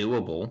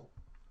doable.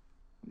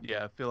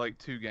 Yeah, I feel like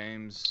 2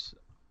 games.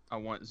 I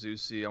want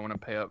Zusi. I want to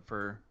pay up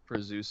for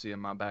Zusi in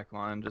my back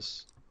line.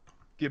 Just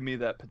give me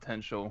that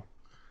potential.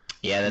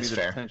 Yeah, that's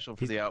fair. Potential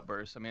for the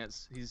outburst.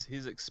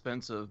 He's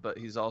expensive, but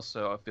he's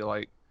also, I feel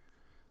like,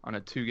 on a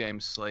 2-game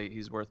slate,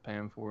 he's worth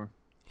paying for.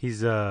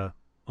 He's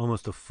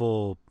almost a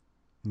full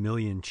 $1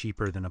 million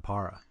cheaper than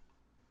Apara.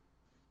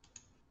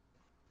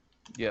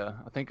 Yeah,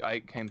 I think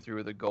Ike came through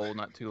with a goal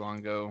not too long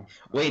ago.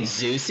 Wait,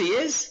 Zusi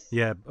is?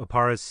 Yeah,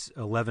 Apara's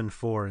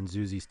 11-4 and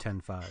Zusi's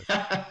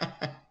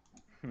 10-5.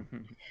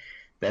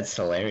 That's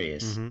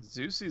hilarious. Mm-hmm.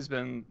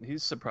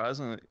 Zusi's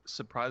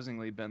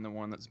surprisingly been the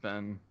one that's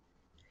been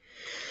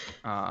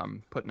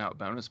putting out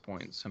bonus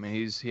points.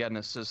 He had an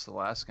assist the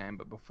last game,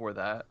 but before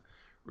that,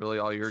 really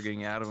all you're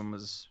getting out of him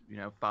was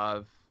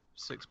 5-6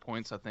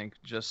 points, I think,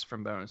 just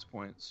from bonus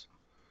points.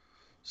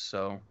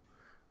 So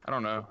I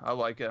don't know. I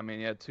like it.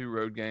 He had 2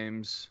 road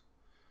games,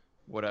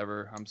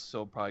 whatever. I'm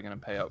still probably going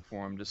to pay up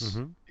for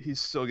him. He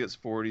still gets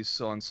forward. He's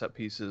still on some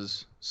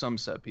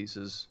set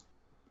pieces.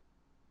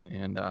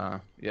 And,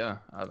 I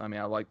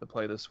like the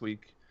play this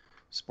week.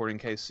 Sporting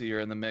KC are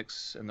in the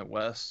mix in the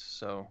West,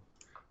 so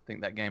I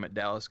think that game at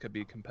Dallas could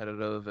be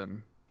competitive,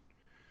 and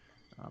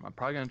I'm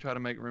probably going to try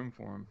to make room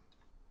for him.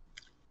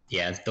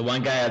 Yeah, the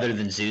one guy other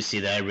than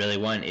Zusi that I really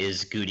want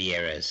is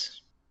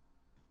Gutierrez.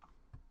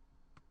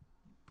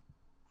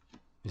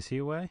 Is he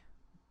away?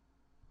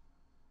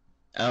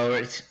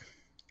 Oh,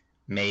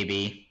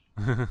 maybe.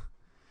 Would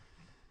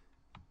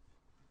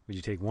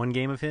you take 1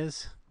 game of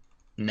his?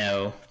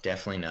 No,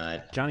 definitely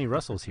not. Johnny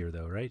Russell's here,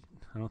 though, right?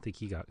 I don't think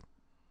he got...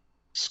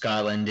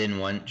 Scotland didn't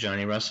want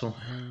Johnny Russell.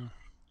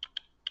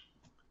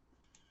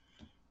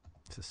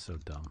 This is so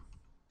dumb.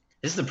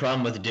 This is the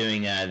problem with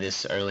doing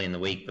this early in the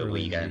week, but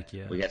we got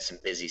some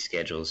busy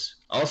schedules.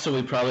 Also,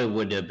 we probably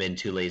would have been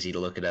too lazy to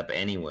look it up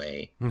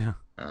anyway. Yeah.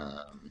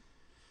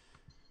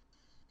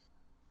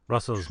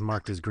 Russell's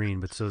marked as green,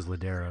 but so is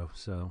Ladero,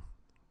 so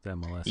the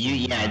MLS.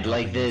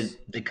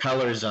 The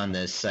colors on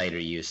this site are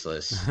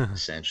useless,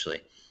 essentially.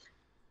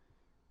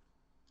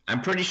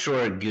 I'm pretty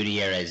sure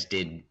Gutierrez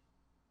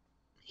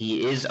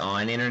he is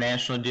on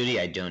international duty.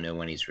 I don't know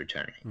when he's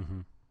returning. Mm-hmm.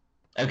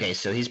 Okay,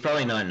 so he's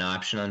probably not an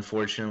option,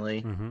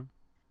 unfortunately. Mm-hmm.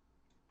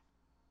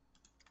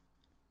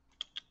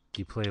 Do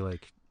you play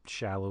like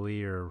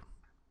Shallowy or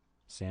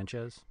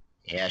Sanchez?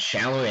 Yeah,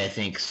 Shallowy, I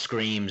think,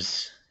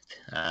 screams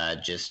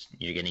just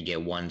you're going to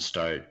get 1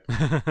 start.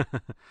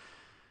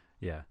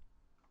 Yeah.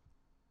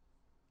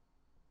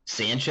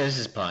 Sanchez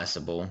is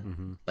possible.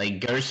 Mm-hmm.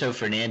 Like Gerso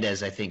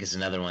Fernandez, I think, is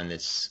another one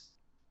that's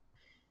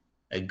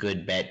a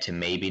good bet to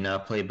maybe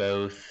not play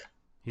both.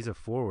 He's a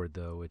forward,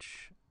 though,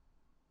 which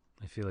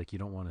I feel like you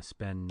don't want to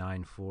spend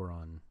 9-4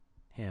 on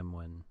him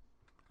when,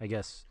 I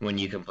guess... When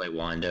you can play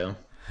Wando.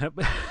 I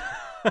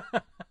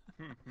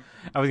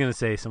was going to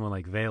say someone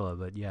like Vela,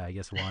 but yeah, I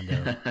guess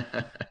Wando,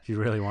 if you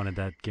really wanted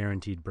that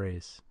guaranteed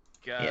brace.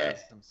 Guys, yeah.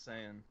 I'm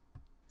saying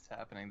it's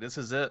happening. This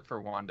is it for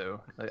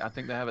Wando. I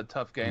think they have a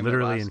tough game.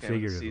 Literally the last and game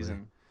figuratively. Of the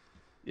season.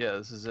 Yeah,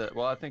 this is it.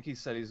 Well, I think he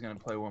said he's going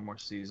to play 1 more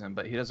season,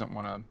 but he doesn't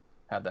want to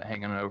have that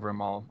hanging over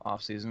him all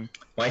off season.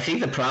 Well, I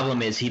think the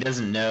problem is he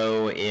doesn't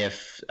know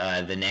if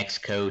the next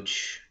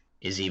coach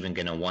is even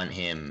going to want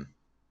him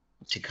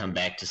to come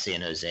back to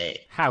San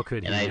Jose. How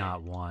could he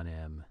not want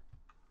him?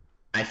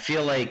 I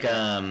feel like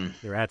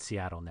they're at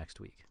Seattle next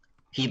week.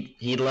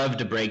 He'd love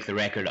to break the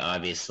record,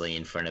 obviously,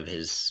 in front of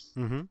his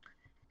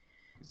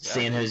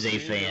San Jose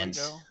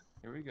fans.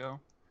 Here we go.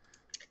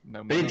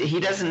 No, but he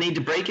doesn't need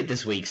to break it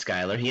this week,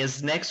 Skylar. He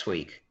has next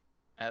week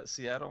at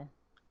Seattle.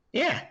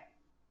 Yeah.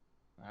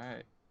 All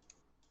right.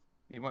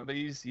 But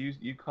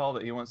you called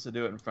it. He wants to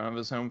do it in front of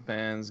his home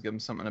fans. Give him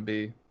something to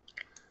be.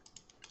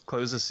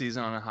 Close the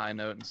season on a high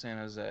note in San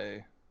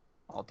Jose.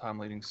 All-time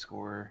leading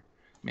scorer.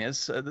 Man,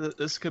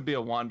 this could be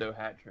a Wando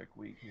hat trick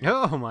week here.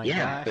 Oh my gosh.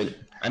 Yeah, but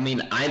I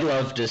mean, I'd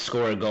love to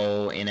score a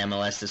goal in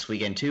MLS this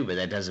weekend too, but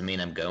that doesn't mean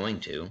I'm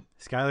going to.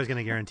 Skylar's going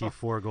to guarantee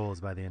 4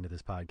 goals by the end of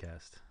this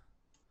podcast.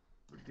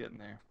 We're getting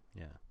there.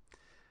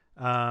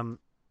 Yeah.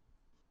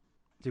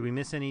 Did we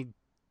miss any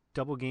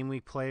double game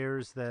week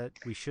players that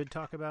we should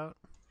talk about?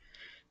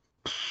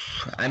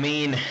 I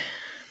mean,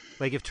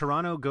 like if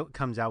Toronto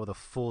comes out with a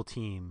full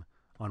team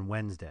on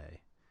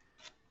Wednesday,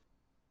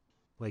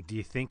 like, do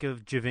you think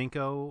of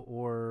Giovinco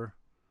or?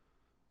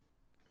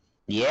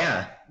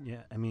 Yeah.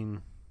 Yeah, I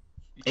mean,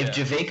 if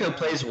Giovinco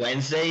plays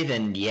Wednesday,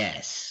 then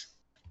yes.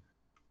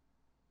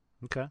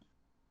 Okay.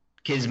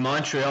 Because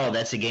Montreal,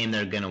 that's a game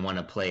they're gonna want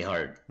to play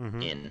hard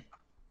in.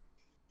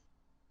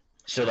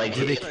 So, like,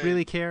 do they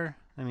really care?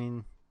 I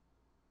mean,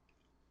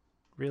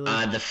 really?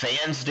 The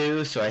fans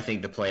do, so I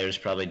think the players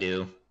probably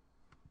do.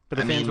 But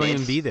the fans won't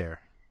even be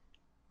there.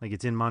 Like,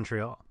 it's in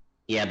Montreal.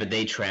 Yeah, but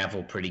they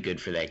travel pretty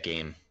good for that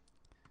game.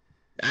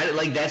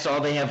 That's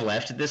all they have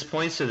left at this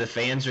point, so the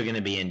fans are going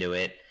to be into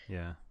it.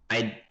 Yeah.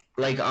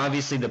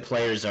 Obviously the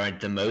players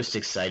aren't the most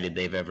excited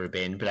they've ever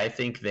been, but I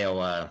think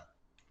they'll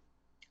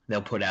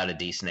put out a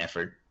decent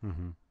effort.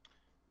 Mm-hmm.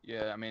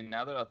 Yeah, I mean,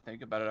 now that I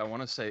think about it, I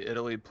want to say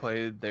Italy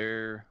played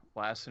their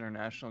last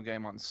international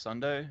game on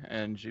Sunday,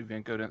 and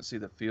Giovinco didn't see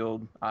the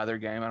field either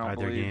game, I don't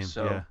believe. Game,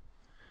 so,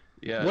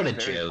 yeah, what a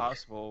very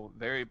joke.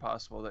 Very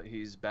possible that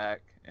he's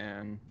back,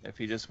 and if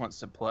he just wants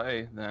to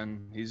play,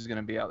 then he's going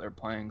to be out there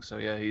playing. So,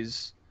 yeah,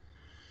 he's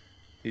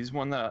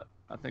one that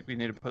I think we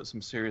need to put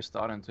some serious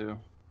thought into.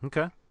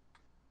 Okay.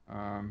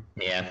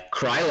 Yeah,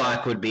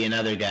 Krylak would be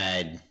another guy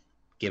I'd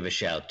give a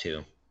shout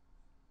to.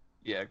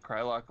 Yeah,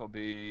 Krylak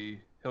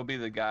he'll be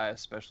the guy,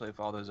 especially if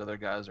all those other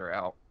guys are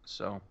out.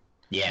 So.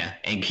 Yeah,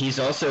 and he's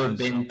also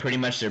been pretty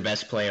much their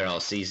best player all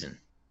season.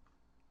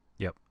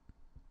 Yep.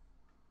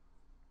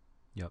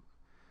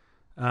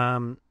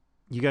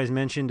 You guys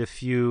mentioned a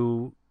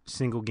few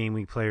single game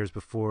week players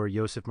before.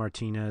 Josef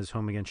Martinez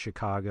home against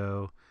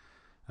Chicago.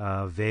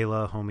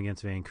 Vela home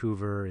against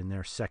Vancouver in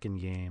their second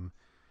game.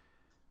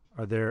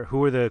 Other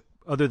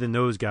than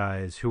those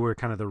guys, who are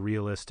kind of the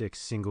realistic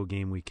single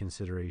game week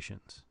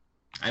considerations?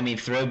 I mean,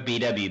 throw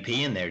BWP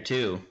in there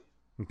too.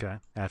 Okay,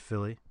 at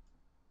Philly.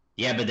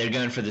 Yeah, but they're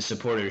going for the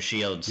Supporters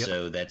Shield, Yep.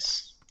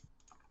 so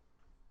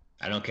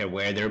I don't care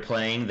where they're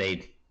playing.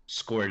 They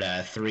scored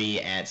 3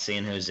 at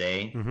San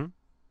Jose. Mm-hmm.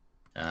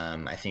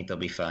 I think they'll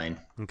be fine.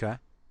 Okay.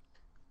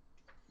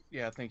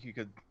 Yeah, I think you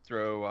could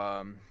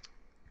throw,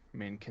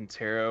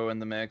 Quintero in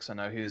the mix. I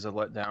know he's a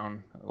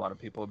letdown. A lot of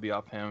people will be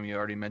off him. You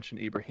already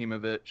mentioned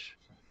Ibrahimovic.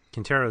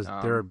 Quintero's,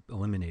 they're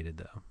eliminated,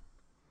 though.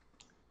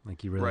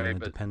 Like, you really want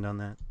to depend on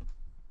that?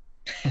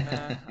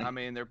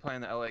 They're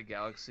playing the LA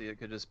Galaxy. It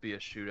could just be a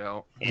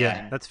shootout.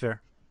 Yeah, that's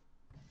fair.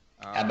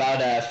 How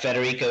about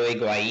Federico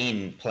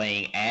Higuain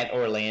playing at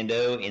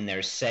Orlando in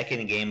their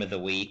second game of the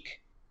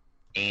week,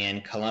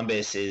 and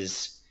Columbus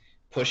is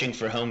pushing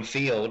for home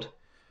field.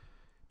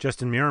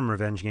 Justin Miram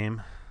revenge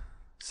game.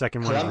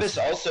 Second one. Columbus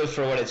also,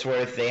 for what it's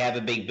worth, they have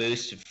a big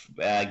boost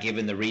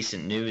given the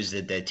recent news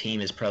that the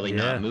team is probably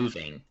not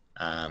moving.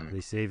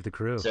 They saved the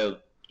crew. So,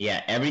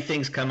 yeah,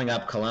 everything's coming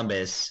up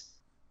Columbus.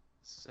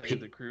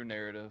 Save the crew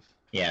narrative.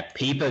 Yeah,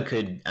 Pipa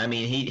could,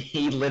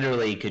 he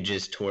literally could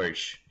just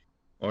torch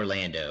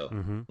Orlando.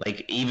 Mm-hmm.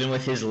 Like, even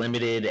with his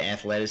limited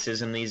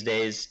athleticism these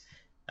days,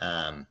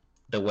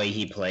 the way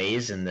he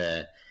plays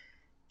and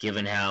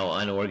given how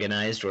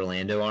unorganized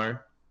Orlando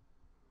are.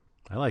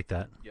 I like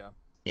that. Yeah.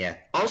 Yeah.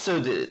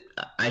 Also,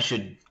 I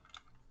should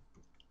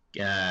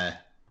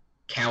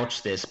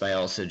couch this by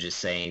also just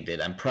saying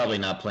that I'm probably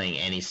not playing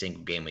any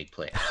single game week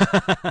play.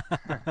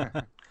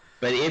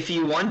 But if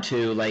you want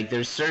to,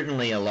 there's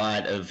certainly a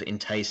lot of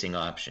enticing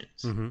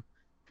options. Mm-hmm.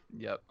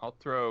 Yep. I'll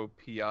throw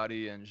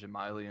Piatti and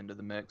Jamaili into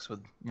the mix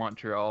with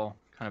Montreal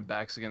kind of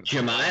backs against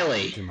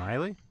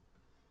Jamaili?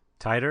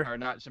 Tighter? Or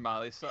not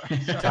Jamaili, sorry.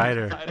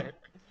 Tighter.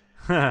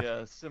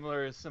 Yeah,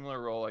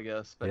 similar role, I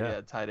guess. But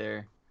yeah,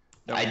 tighter.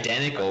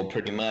 Identical,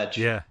 pretty much.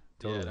 Yeah,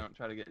 totally. Yeah, don't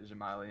try to get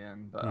Jamaili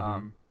in. But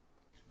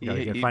you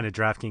gotta find a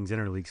DraftKings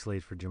interleague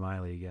slate for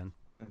Jamaili again.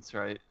 That's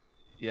right.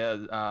 Yeah,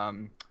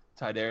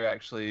 Tider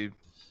actually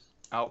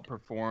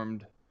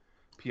outperformed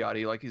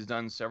Piatti like he's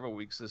done several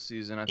weeks this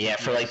season. I think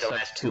for the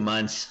last 2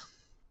 months.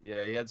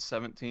 Yeah, he had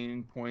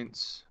 17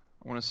 points,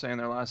 I want to say, in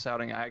their last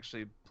outing. I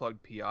actually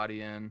plugged Piatti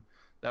in.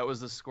 That was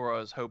the score I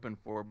was hoping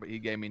for, but he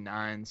gave me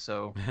 9.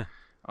 So, I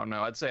don't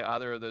know. I'd say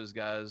either of those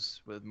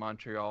guys with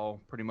Montreal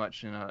pretty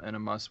much in a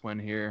must-win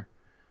here.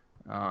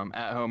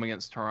 At home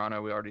against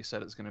Toronto, we already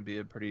said it's going to be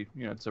a pretty,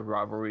 it's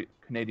a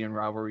Canadian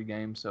rivalry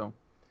game. So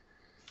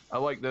I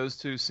like those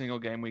two single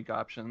game week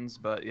options.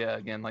 But yeah,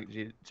 again, like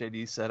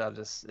JD said,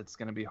 it's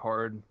going to be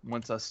hard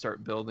once I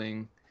start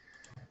building,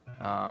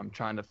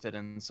 trying to fit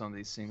in some of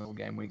these single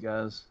game week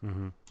guys.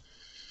 Mm-hmm.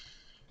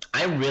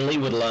 I really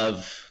would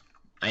love.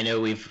 I know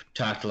we've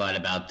talked a lot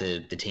about the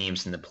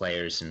teams and the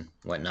players and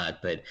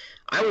whatnot, but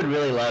I would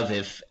really love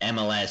if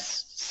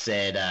MLS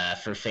said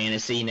for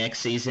fantasy next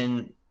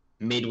season,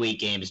 midweek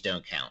games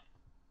don't count.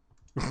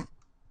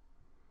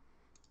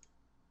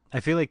 I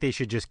feel like they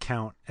should just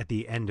count at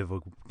the end of a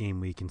game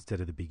week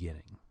instead of the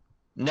beginning.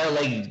 No,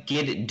 like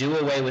do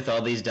away with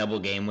all these double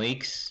game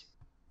weeks.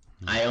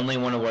 I only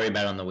want to worry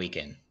about on the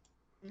weekend.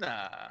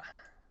 Nah.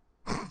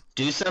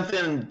 Do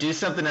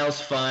something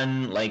else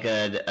fun, like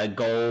a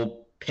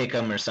goal pick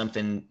 'em or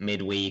something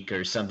midweek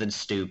or something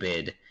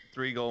stupid.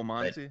 3-goal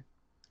Monty.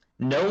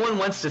 No one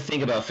wants to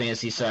think about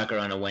fantasy soccer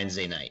on a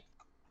Wednesday night.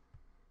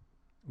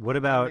 What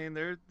about? I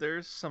mean,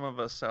 there's some of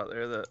us out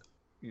there that,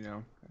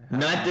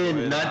 not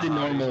the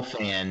normal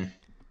fan.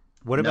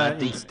 What about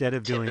the instead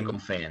of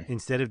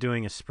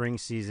doing a spring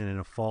season and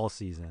a fall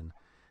season,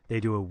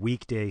 they do a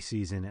weekday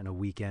season and a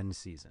weekend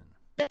season?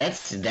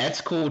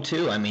 That's cool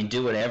too. I mean,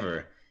 do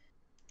whatever.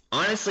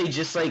 Honestly,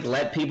 just like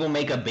let people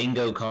make a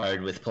bingo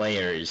card with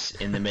players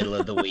in the middle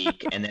of the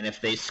week, and then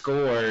if they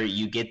score,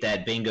 you get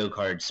that bingo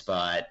card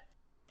spot.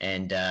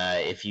 And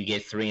if you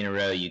get 3 in a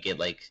row, you get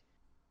like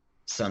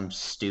some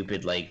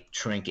stupid like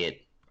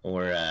trinket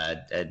or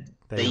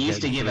they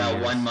used to give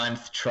out 1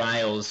 month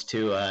trials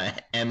to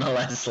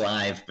MLS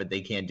Live, but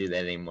they can't do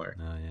that anymore.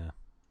 Oh yeah.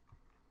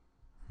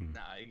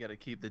 Nah, you got to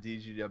keep the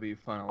DGW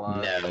fun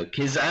alive. No,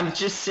 because I'm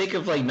just sick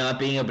of like not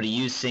being able to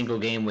use single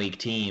game week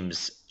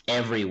teams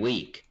every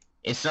week.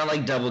 It's not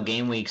like double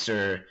game weeks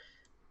are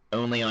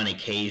only on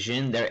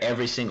occasion. They're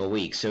every single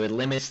week. So it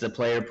limits the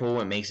player pool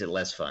and makes it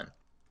less fun.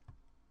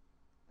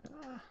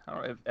 I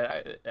don't know,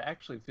 it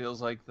actually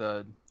feels like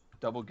the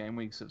double game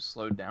weeks have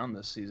slowed down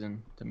this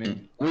season to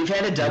me. We've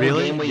had a double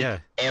game week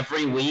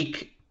every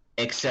week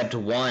except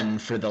one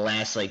for the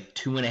last like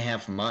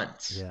 2.5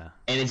 months. Yeah.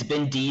 And it's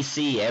been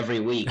DC every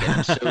week. And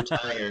I'm so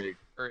tired.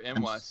 Or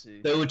NYC.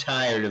 I'm so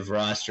tired of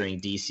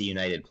rostering DC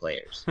United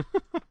players.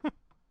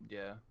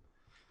 Yeah.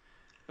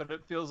 But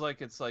it feels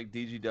like it's like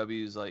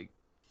DGW's like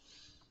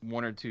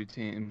 1 or 2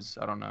 teams.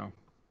 I don't know.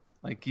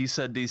 Like you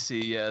said,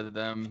 DC, yeah,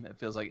 them. It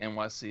feels like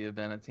NYC have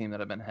been a team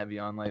that I've been heavy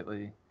on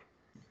lately.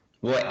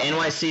 Well,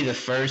 NYC the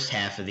first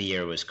half of the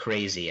year was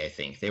crazy, I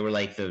think. They were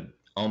like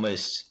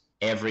almost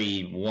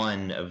every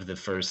one of the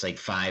first like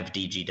 5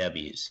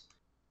 DGWs.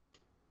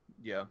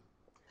 Yeah.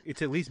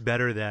 It's at least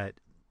better that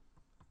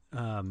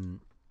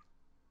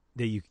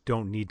that you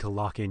don't need to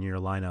lock in your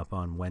lineup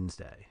on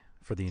Wednesday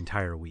for the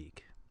entire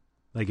week.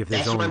 Like if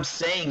that's what I'm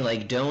saying.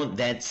 Like, don't.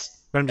 That's.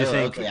 But I'm just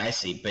saying. Okay, I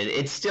see. But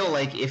it's still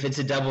like if it's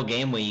a double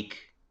game week,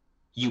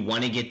 you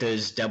want to get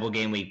those double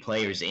game week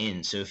players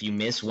in. So if you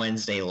miss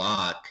Wednesday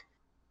lock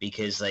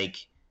because like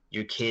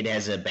your kid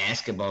has a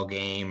basketball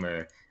game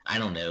or I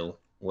don't know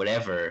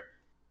whatever,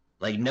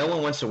 like no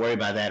one wants to worry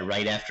about that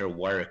right after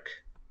work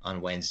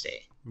on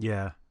Wednesday.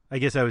 Yeah, I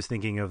guess I was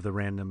thinking of the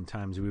random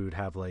times we would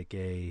have like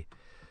a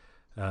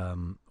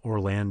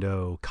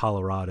Orlando,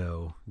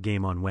 Colorado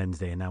game on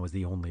Wednesday, and that was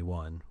the only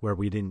one where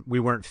we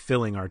weren't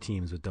filling our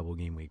teams with double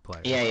game week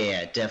players.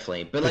 Yeah,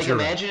 definitely. But like,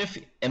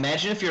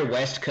 imagine if you're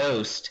West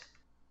Coast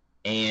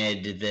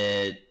and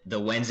the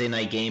Wednesday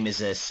night game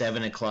is a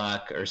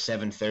 7:00 or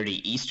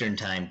 7:30 Eastern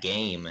time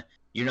game.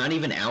 You're not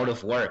even out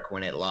of work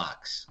when it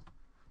locks.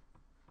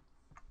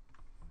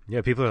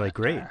 Yeah, people are like,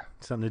 great,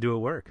 something to do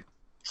at work.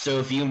 So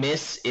if you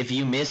miss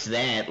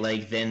that,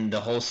 like then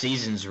the whole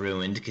season's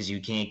ruined because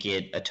you can't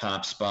get a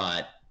top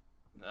spot.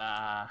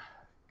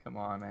 Come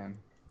on, man.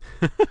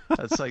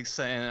 That's like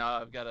saying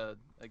I've got a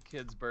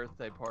kid's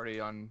birthday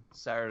party on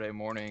Saturday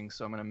morning,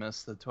 so I'm gonna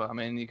miss the 12. I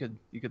mean, you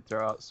could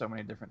throw out so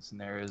many different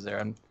scenarios there,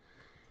 and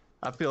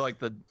I feel like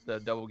the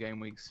double game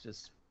weeks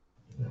just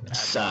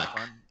suck.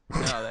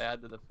 No, they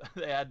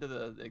add to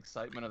the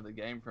excitement of the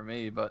game for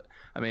me. But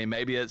I mean,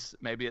 maybe it's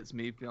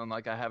me feeling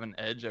like I have an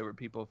edge over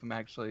people if I'm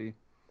actually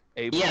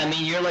able. Yeah, I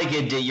mean, you're like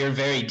you're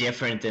very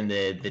different than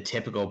the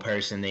typical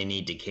person they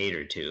need to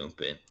cater to,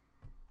 but.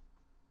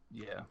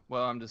 Yeah,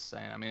 well, I'm just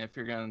saying. I mean, if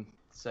you're gonna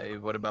say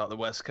what about the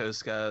West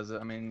Coast guys?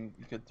 I mean,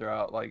 you could throw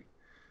out like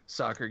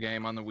soccer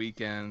game on the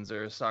weekends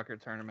or a soccer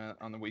tournament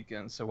on the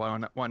weekends. So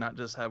why not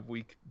just have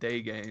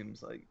weekday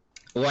games like?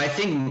 Well, I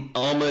think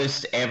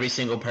almost every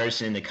single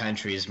person in the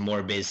country is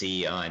more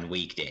busy on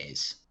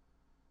weekdays.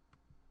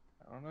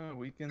 I don't know.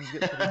 Weekends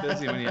get pretty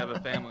busy when you have a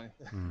family.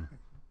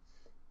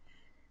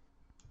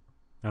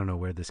 I don't know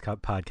where this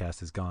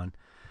podcast has gone.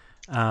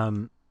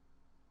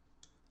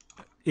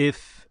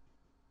 If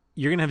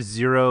you're gonna have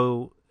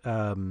 0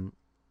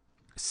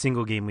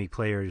 single game week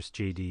players,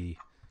 JD,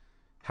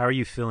 how are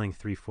you filling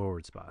 3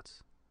 forward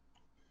spots?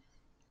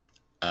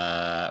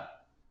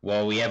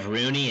 Well, we have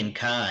Rooney and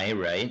Kai,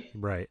 right?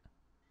 Right.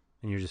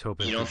 And you're just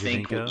hoping you don't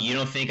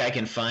think I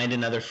can find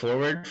another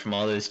forward from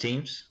all those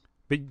teams?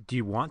 But do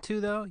you want to,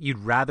 though? You'd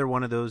rather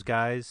one of those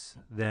guys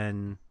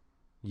than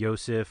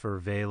Josef or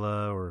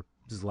Vela or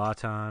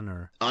Zlatan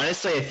or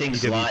Honestly, I think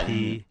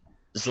PWP?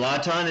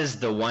 Zlatan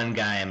is the one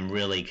guy I'm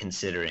really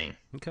considering.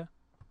 Okay.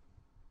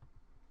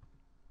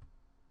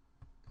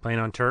 Playing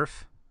on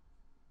turf?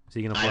 Is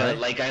he going to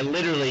play? I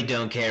literally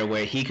don't care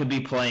where. He could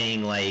be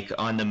playing, like,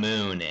 on the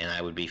moon, and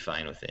I would be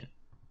fine with it.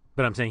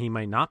 But I'm saying he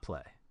might not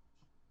play.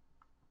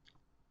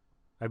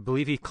 I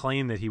believe he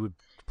claimed that he would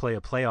play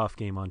a playoff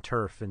game on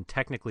turf, and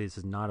technically this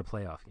is not a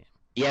playoff game.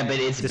 Yeah, but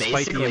it's Despite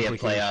basically a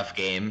playoff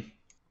game.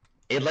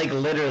 It, like,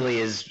 literally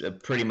is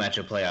pretty much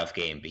a playoff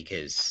game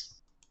because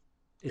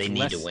they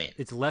need to win.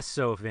 It's less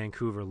so if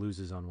Vancouver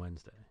loses on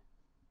Wednesday.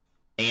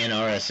 And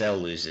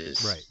RSL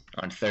loses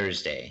on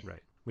Thursday.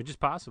 Right, which is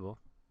possible.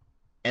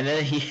 And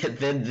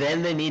then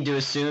then they need to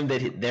assume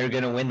that they're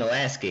going to win the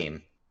last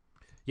game.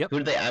 Yep.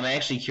 I'm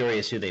actually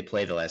curious who they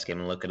play the last game.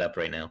 I'm look it up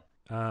right now.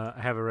 I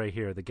have it right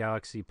here. The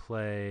Galaxy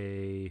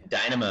play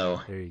Dynamo.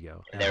 There you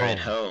go. They're at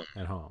home.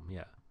 At home,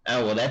 yeah.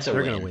 Oh, well, that's a win.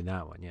 They're going to win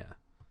that one, yeah.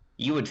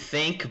 You would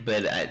think,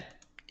 but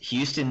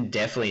Houston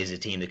definitely is a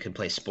team that could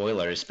play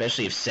spoiler,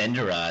 especially if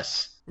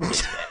Senderos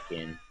gets back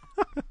in.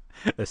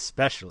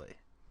 Especially.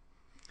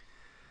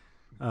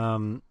 I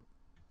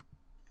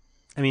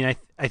mean,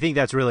 I think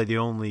that's really the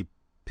only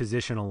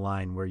positional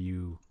line where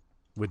you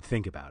would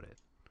think about it.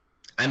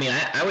 I mean,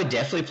 I would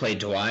definitely play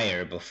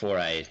Dwyer before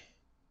I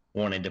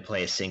wanted to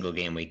play a single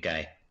game week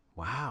guy.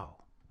 Wow.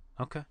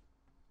 Okay.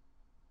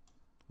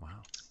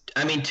 Wow.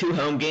 I mean, 2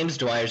 home games,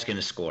 Dwyer's going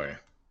to score.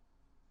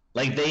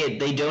 Like,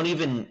 they don't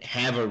even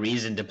have a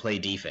reason to play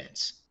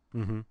defense.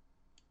 Mm-hmm.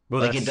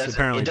 Well, like, it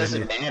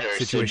doesn't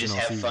matter, so just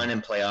have fun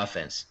and play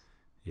offense.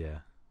 Yeah.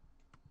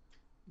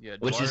 Yeah.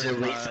 Which is a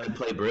reason to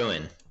play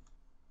Bruin.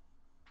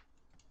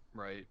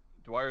 Right.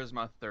 Dwyer's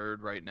my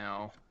third right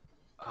now.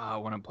 I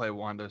want to play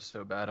Wanda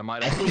so bad.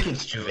 I think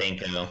it's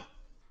Javinko.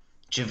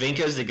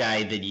 Javinko's the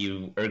guy that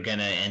you are going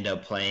to end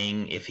up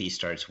playing if he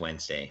starts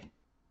Wednesday.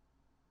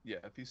 Yeah,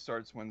 if he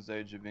starts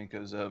Wednesday,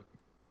 Javinko's up.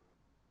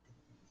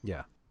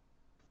 Yeah.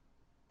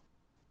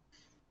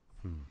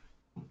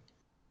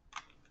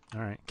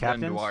 All right.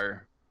 Captains?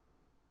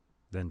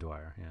 Then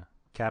Dwyer, yeah.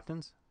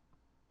 Captains?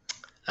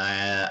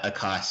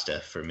 Acosta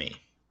for me.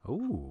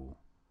 Ooh.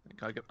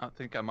 I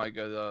think I might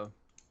go the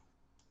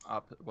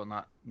well,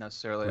 not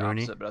necessarily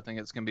Rooney? opposite, but I think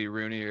it's going to be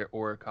Rooney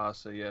or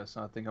Acosta, yes.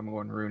 I think I'm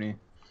going Rooney.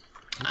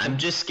 I'm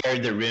just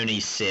scared that Rooney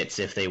sits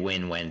if they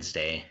win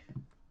Wednesday.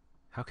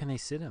 How can they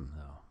sit him,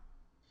 though?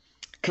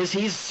 Because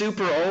he's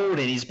super old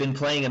and he's been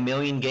playing 1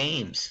 million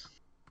games.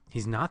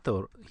 He's not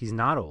old,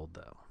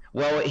 though.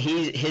 Well,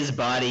 his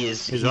body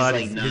is... His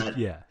body,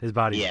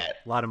 a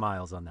lot of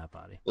miles on that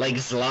body. Like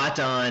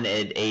Zlatan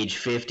at age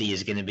 50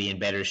 is going to be in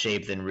better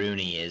shape than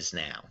Rooney is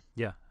now.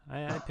 Yeah,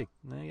 I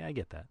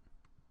get that.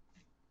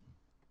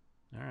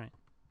 All right.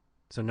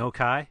 So no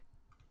Kai?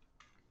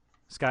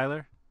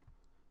 Skylar?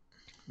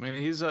 I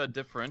mean, he's a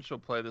differential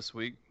play this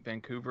week.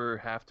 Vancouver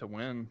have to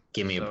win.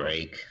 Give me a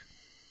break.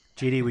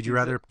 JD, would you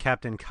rather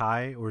captain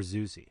Kai or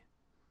Zuzi?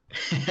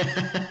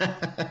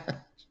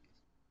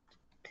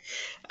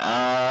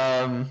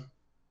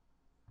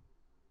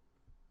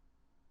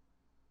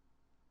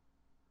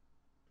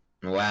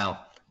 Wow.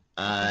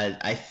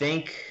 I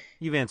think...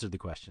 You've answered the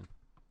question.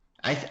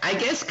 I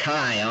guess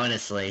Kai,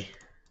 honestly.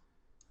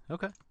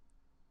 Okay.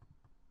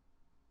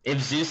 If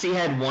Zuzi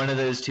had one of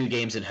those 2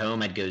 games at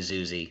home, I'd go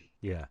Zuzi.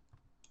 Yeah.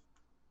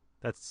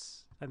 I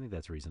think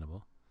that's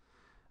reasonable.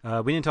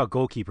 We didn't talk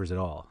goalkeepers at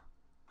all.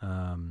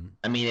 I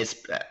mean, it's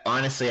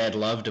honestly, I'd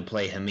love to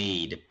play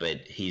Hamid, but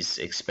he's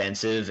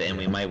expensive, and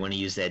we might want to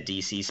use that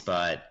DC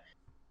spot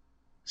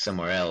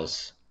somewhere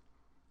else.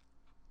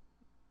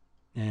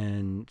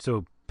 And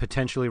so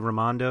potentially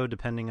Raimondo,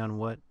 depending on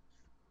what.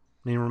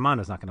 I mean,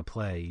 Raimondo's not going to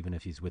play even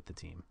if he's with the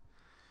team.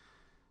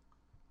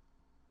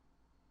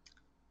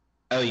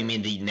 Oh, you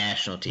mean the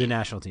national team? The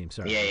national team,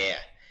 sorry. Yeah.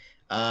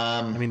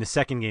 I mean, the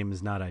second game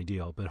is not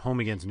ideal, but home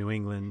against New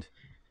England.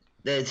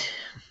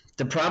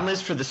 The problem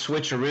is for the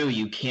switcheroo,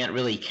 you can't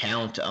really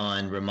count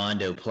on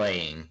Raimondo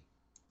playing.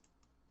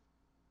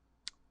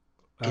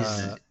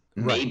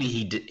 Maybe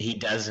he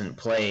doesn't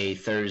play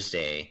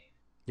Thursday.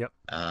 Yep.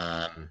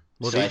 Well,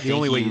 the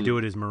only way you do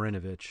it is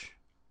Marinovic,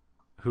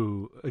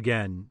 who,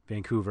 again,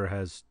 Vancouver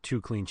has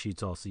 2 clean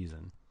sheets all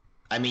season.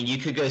 I mean, you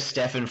could go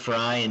Stefan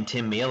Fry and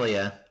Tim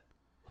Melia.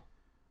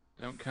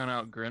 Don't count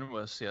out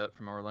Grinwis yet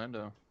from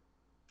Orlando.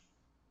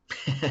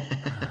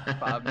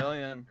 $5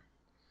 million.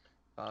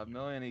 $5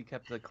 million. He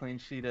kept the clean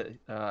sheet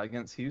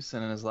against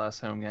Houston in his last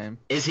home game.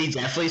 Is he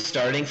definitely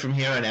starting from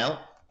here on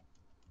out?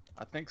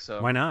 I think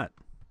so. Why not?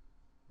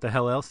 The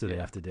hell else do they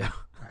have to do?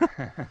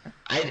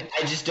 I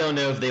just don't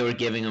know if they were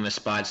giving him a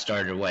spot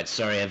start or what.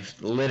 Sorry, I've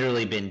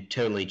literally been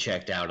totally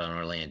checked out on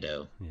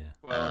Orlando. Yeah.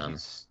 Well, he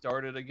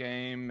started a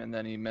game, and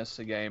then he missed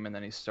a game, and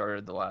then he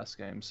started the last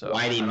game. So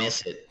why did he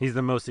miss it? He's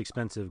the most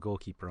expensive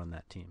goalkeeper on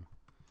that team.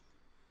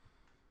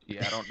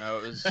 Yeah, I don't know.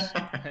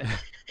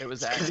 It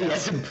was because he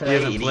hasn't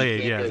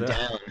played. Yeah.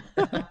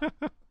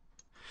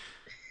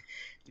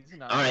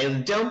 All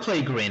right, don't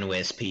play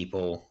Grinwis,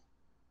 people.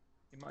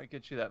 might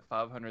get you that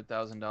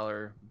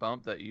 $500,000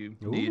 bump that you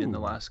need in the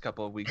last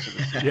couple of weeks of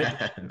the season.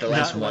 Yeah. The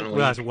last 1 week.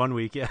 Last 1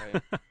 week, yeah.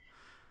 Right.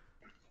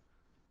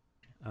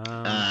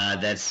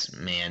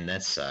 That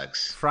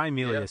sucks. Fry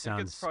Melia I think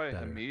sounds it's probably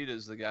better. Hamid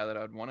is the guy that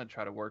I'd want to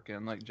try to work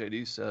in, like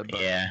JD said.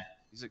 But Yeah,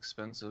 he's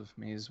expensive.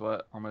 I mean, he's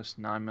what, almost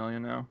 $9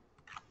 million now.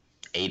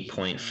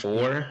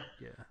 8.4.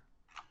 Yeah.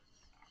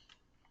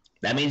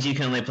 That means you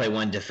can only play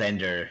one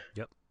defender.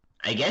 Yep.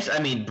 I guess,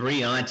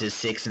 Briant is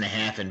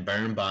 6.5 and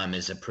Birnbaum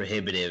is a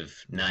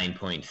prohibitive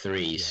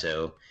 9.3,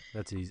 so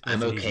That's easy. I'm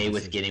That's an okay easy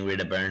with decision. getting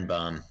rid of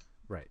Birnbaum.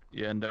 Right.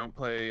 Yeah, and don't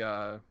play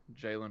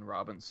Jalen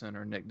Robinson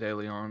or Nick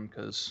DeLeon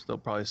because they'll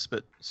probably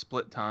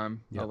split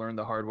time. Yep. I learned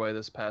the hard way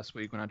this past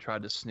week when I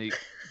tried to sneak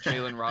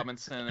Jalen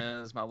Robinson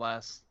in as my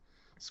last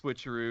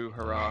switcheroo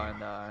hurrah,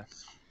 and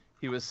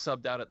he was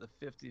subbed out at the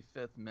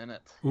 55th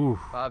minute. Ooh.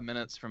 5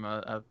 minutes from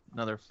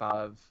another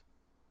 5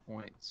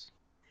 points.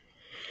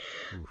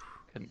 Oof.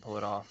 Couldn't pull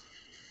it off.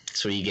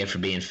 That's what you get for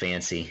being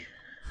fancy.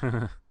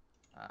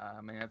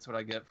 That's what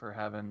I get for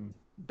having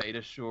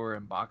Beta Shore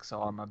and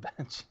Boxall on my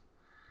bench.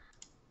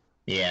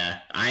 Yeah,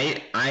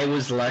 I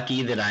was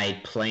lucky that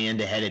I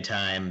planned ahead of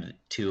time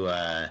to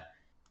I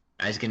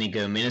was going to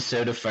go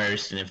Minnesota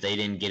first, and if they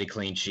didn't get a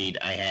clean sheet,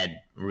 I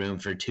had room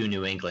for 2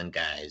 New England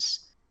guys.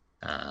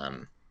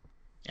 And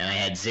I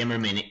had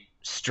Zimmerman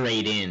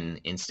straight in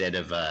instead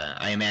of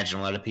I imagine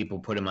a lot of people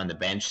put him on the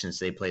bench since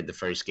they played the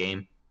first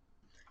game.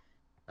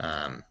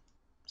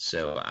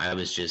 So I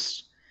was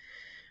just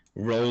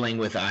rolling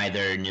with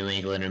either New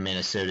England or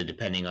Minnesota,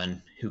 depending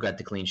on who got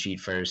the clean sheet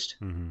first.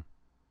 Mm-hmm.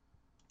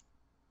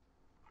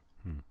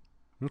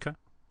 Okay.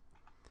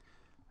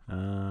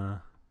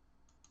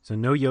 So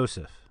no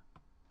Yosef.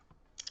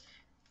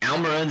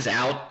 Almiron's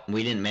out.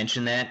 We didn't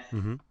mention that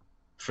Mm-hmm.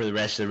 for the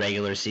rest of the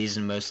regular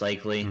season, most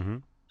likely.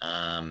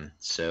 Mm-hmm.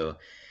 So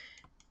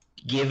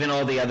given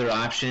all the other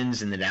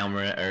options and that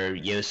Almiron or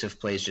Yosef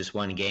plays just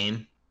one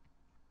game,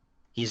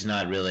 he's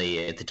not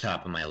really at the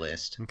top of my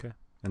list. Okay.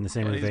 And the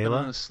same Yeah, with he's been in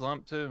Vela. a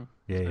slump too.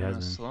 Yeah, he He's been has in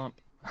a been.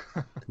 slump.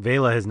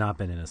 Vela has not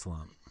been in a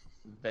slump.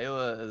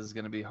 Vela is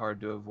going to be hard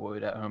to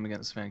avoid at home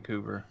against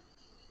Vancouver.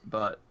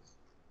 But,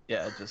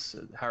 yeah, just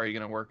how are you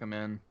going to work him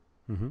in?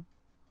 Mm-hmm.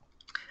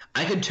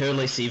 I could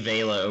totally see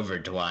Vela over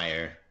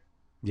Dwyer.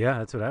 Yeah,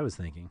 that's what I was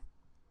thinking.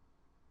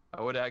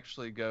 I would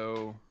actually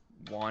go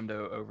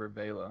Wando over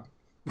Vela.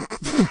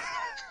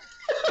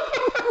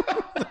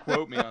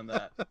 Quote me on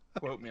that.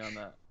 Quote me on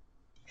that.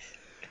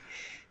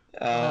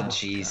 Oh,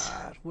 jeez.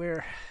 God,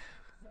 where?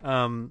 Do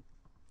Wow.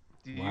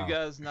 you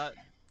guys not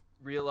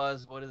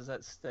realize what is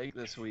at stake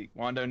this week?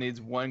 Wando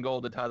needs 1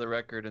 goal to tie the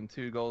record and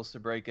 2 goals to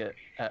break it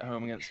at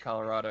home against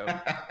Colorado.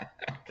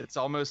 It's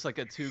almost like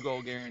a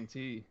 2-goal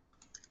guarantee.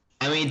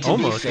 To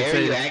Almost, be fair,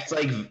 it's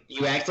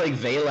you act like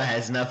Vela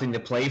has nothing to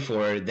play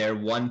for. They're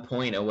 1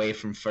 point away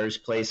from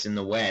first place in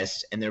the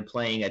West, and they're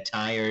playing a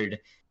tired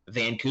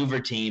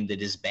Vancouver team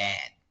that is bad.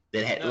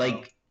 That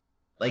No.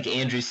 like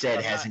Andrew said,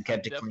 I'm hasn't not-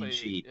 kept a clean definitely-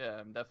 sheet. Yeah,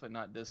 I'm definitely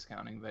not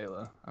discounting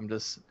Vela.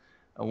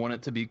 I want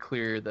it to be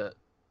clear that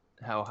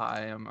how high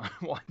I am on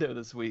Wando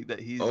this week that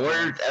he's.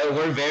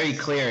 We're very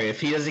clear. If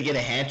he doesn't get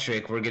a hat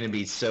trick, we're gonna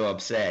be so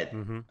upset.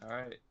 Mm-hmm. All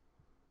right,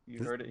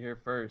 you heard it here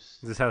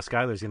first. This is how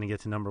Skylar's going to get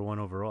to number 1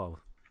 overall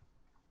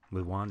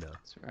with Wando.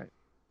 That's right.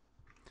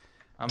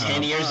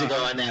 10 years ago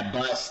on that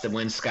bus,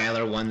 when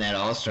Skylar won that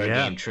All-Star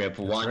Yeah, game trip,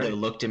 that's Wando right.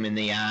 looked him in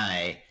the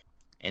eye,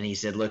 and he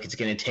said, "Look, it's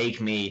going to take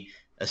me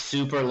a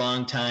super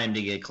long time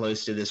to get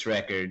close to this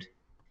record,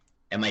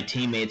 and my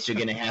teammates are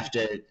going to have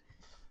to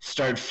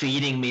start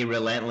feeding me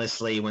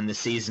relentlessly when the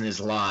season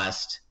is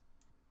lost.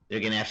 They're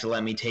going to have to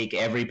let me take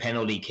every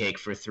penalty kick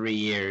for 3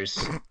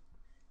 years."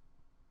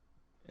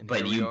 And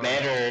But here we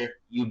are.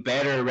 you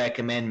better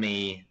recommend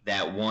me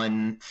that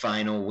one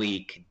final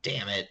week.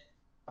 Damn it.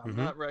 I'm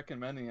not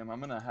recommending him. I'm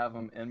gonna have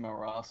him in my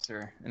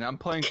roster, and I'm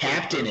playing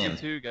Captain him.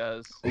 too,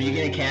 guys. Are you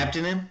going to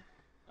captain him?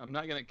 I'm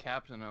not gonna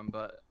captain him,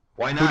 but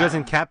Why not? Who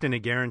doesn't captain a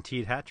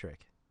guaranteed hat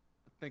trick?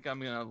 I think I'm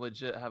gonna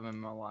legit have him in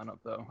my lineup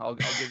though. I'll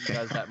give you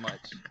guys that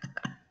much.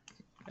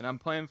 And I'm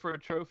playing for a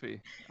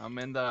trophy. I'm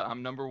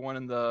number 1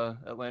 in the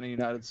Atlanta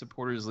United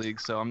Supporters League,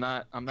 so I'm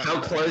not. How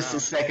messing close around.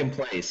 is second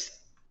place?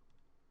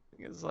 I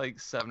think it's like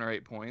 7 or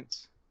 8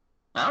 points.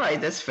 All right,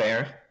 that's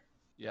fair.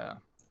 Yeah.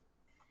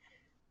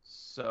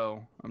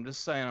 So I'm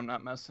just saying I'm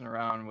not messing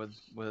around with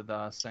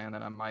saying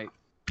that I might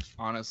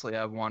honestly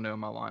have Wando in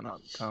my lineup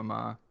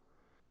come.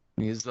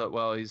 He's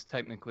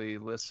technically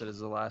listed as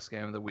the last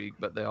game of the week,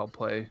 but they all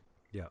play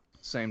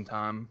same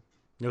time.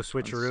 No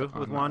switcheroo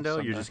with on Wando? You're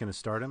Sunday. just going to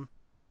start him?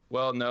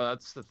 Well, no,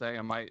 that's the thing.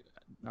 I might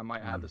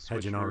have the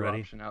hedging switcheroo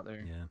already? option out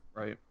there. Yeah.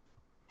 Right.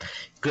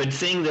 Good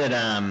thing they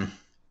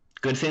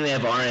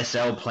have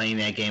RSL playing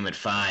that game at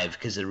 5,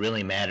 because it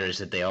really matters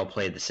that they all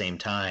play at the same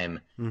time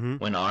Mm-hmm.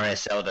 when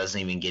RSL doesn't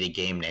even get a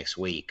game next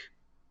week.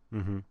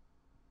 Mm-hmm.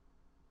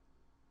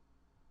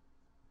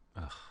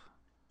 Ugh.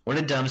 What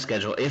a dumb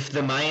schedule. If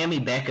the Miami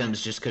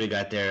Beckhams just could have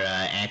got their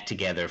act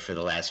together for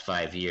the last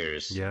 5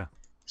 years, Yeah.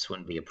 this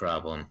wouldn't be a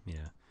problem.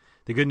 Yeah.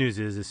 The good news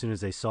is as soon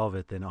as they solve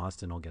it, then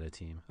Austin will get a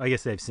team. I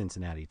guess they have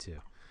Cincinnati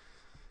too.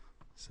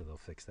 so they'll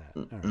fix that.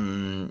 All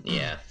right.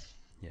 Yeah.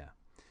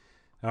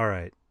 All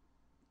right.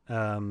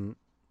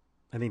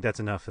 I think that's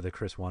enough for the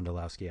Chris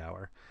Wondolowski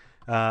hour.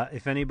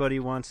 If anybody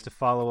wants to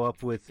follow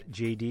up with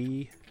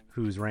JD,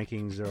 whose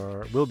rankings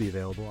will be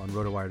available on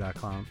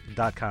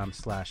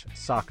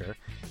rotowire.com/soccer.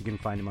 You can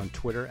find him on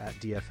Twitter at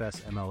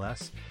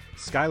DFSMLS.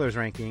 Skylar's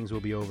rankings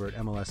will be over at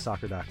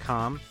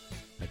MLSsoccer.com.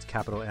 That's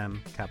capital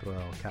M, capital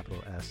L,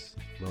 capital S,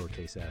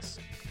 lowercase s,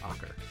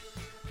 soccer.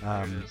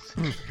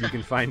 You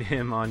can find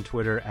him on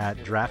Twitter at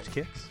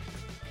DraftKicks.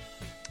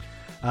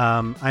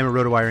 I'm a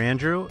RotoWire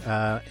Andrew,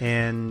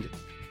 and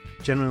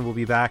gentlemen, we'll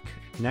be back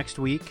next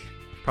week,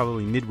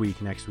 probably midweek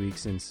next week,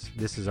 since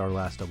this is our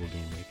last double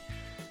game week.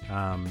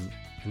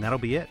 And that'll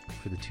be it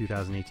for the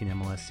 2018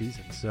 MLS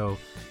season. So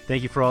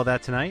thank you for all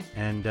that tonight,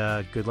 and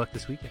good luck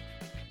this weekend.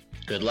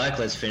 Good luck.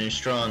 Let's finish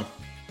strong.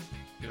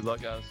 Good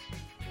luck, guys.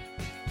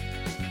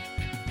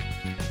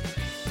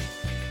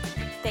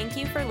 Thank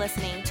you for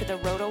listening to the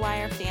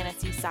RotoWire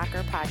Fantasy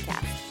Soccer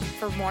Podcast.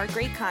 For more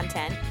great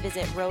content,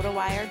 visit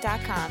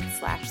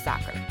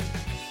rotowire.com/soccer.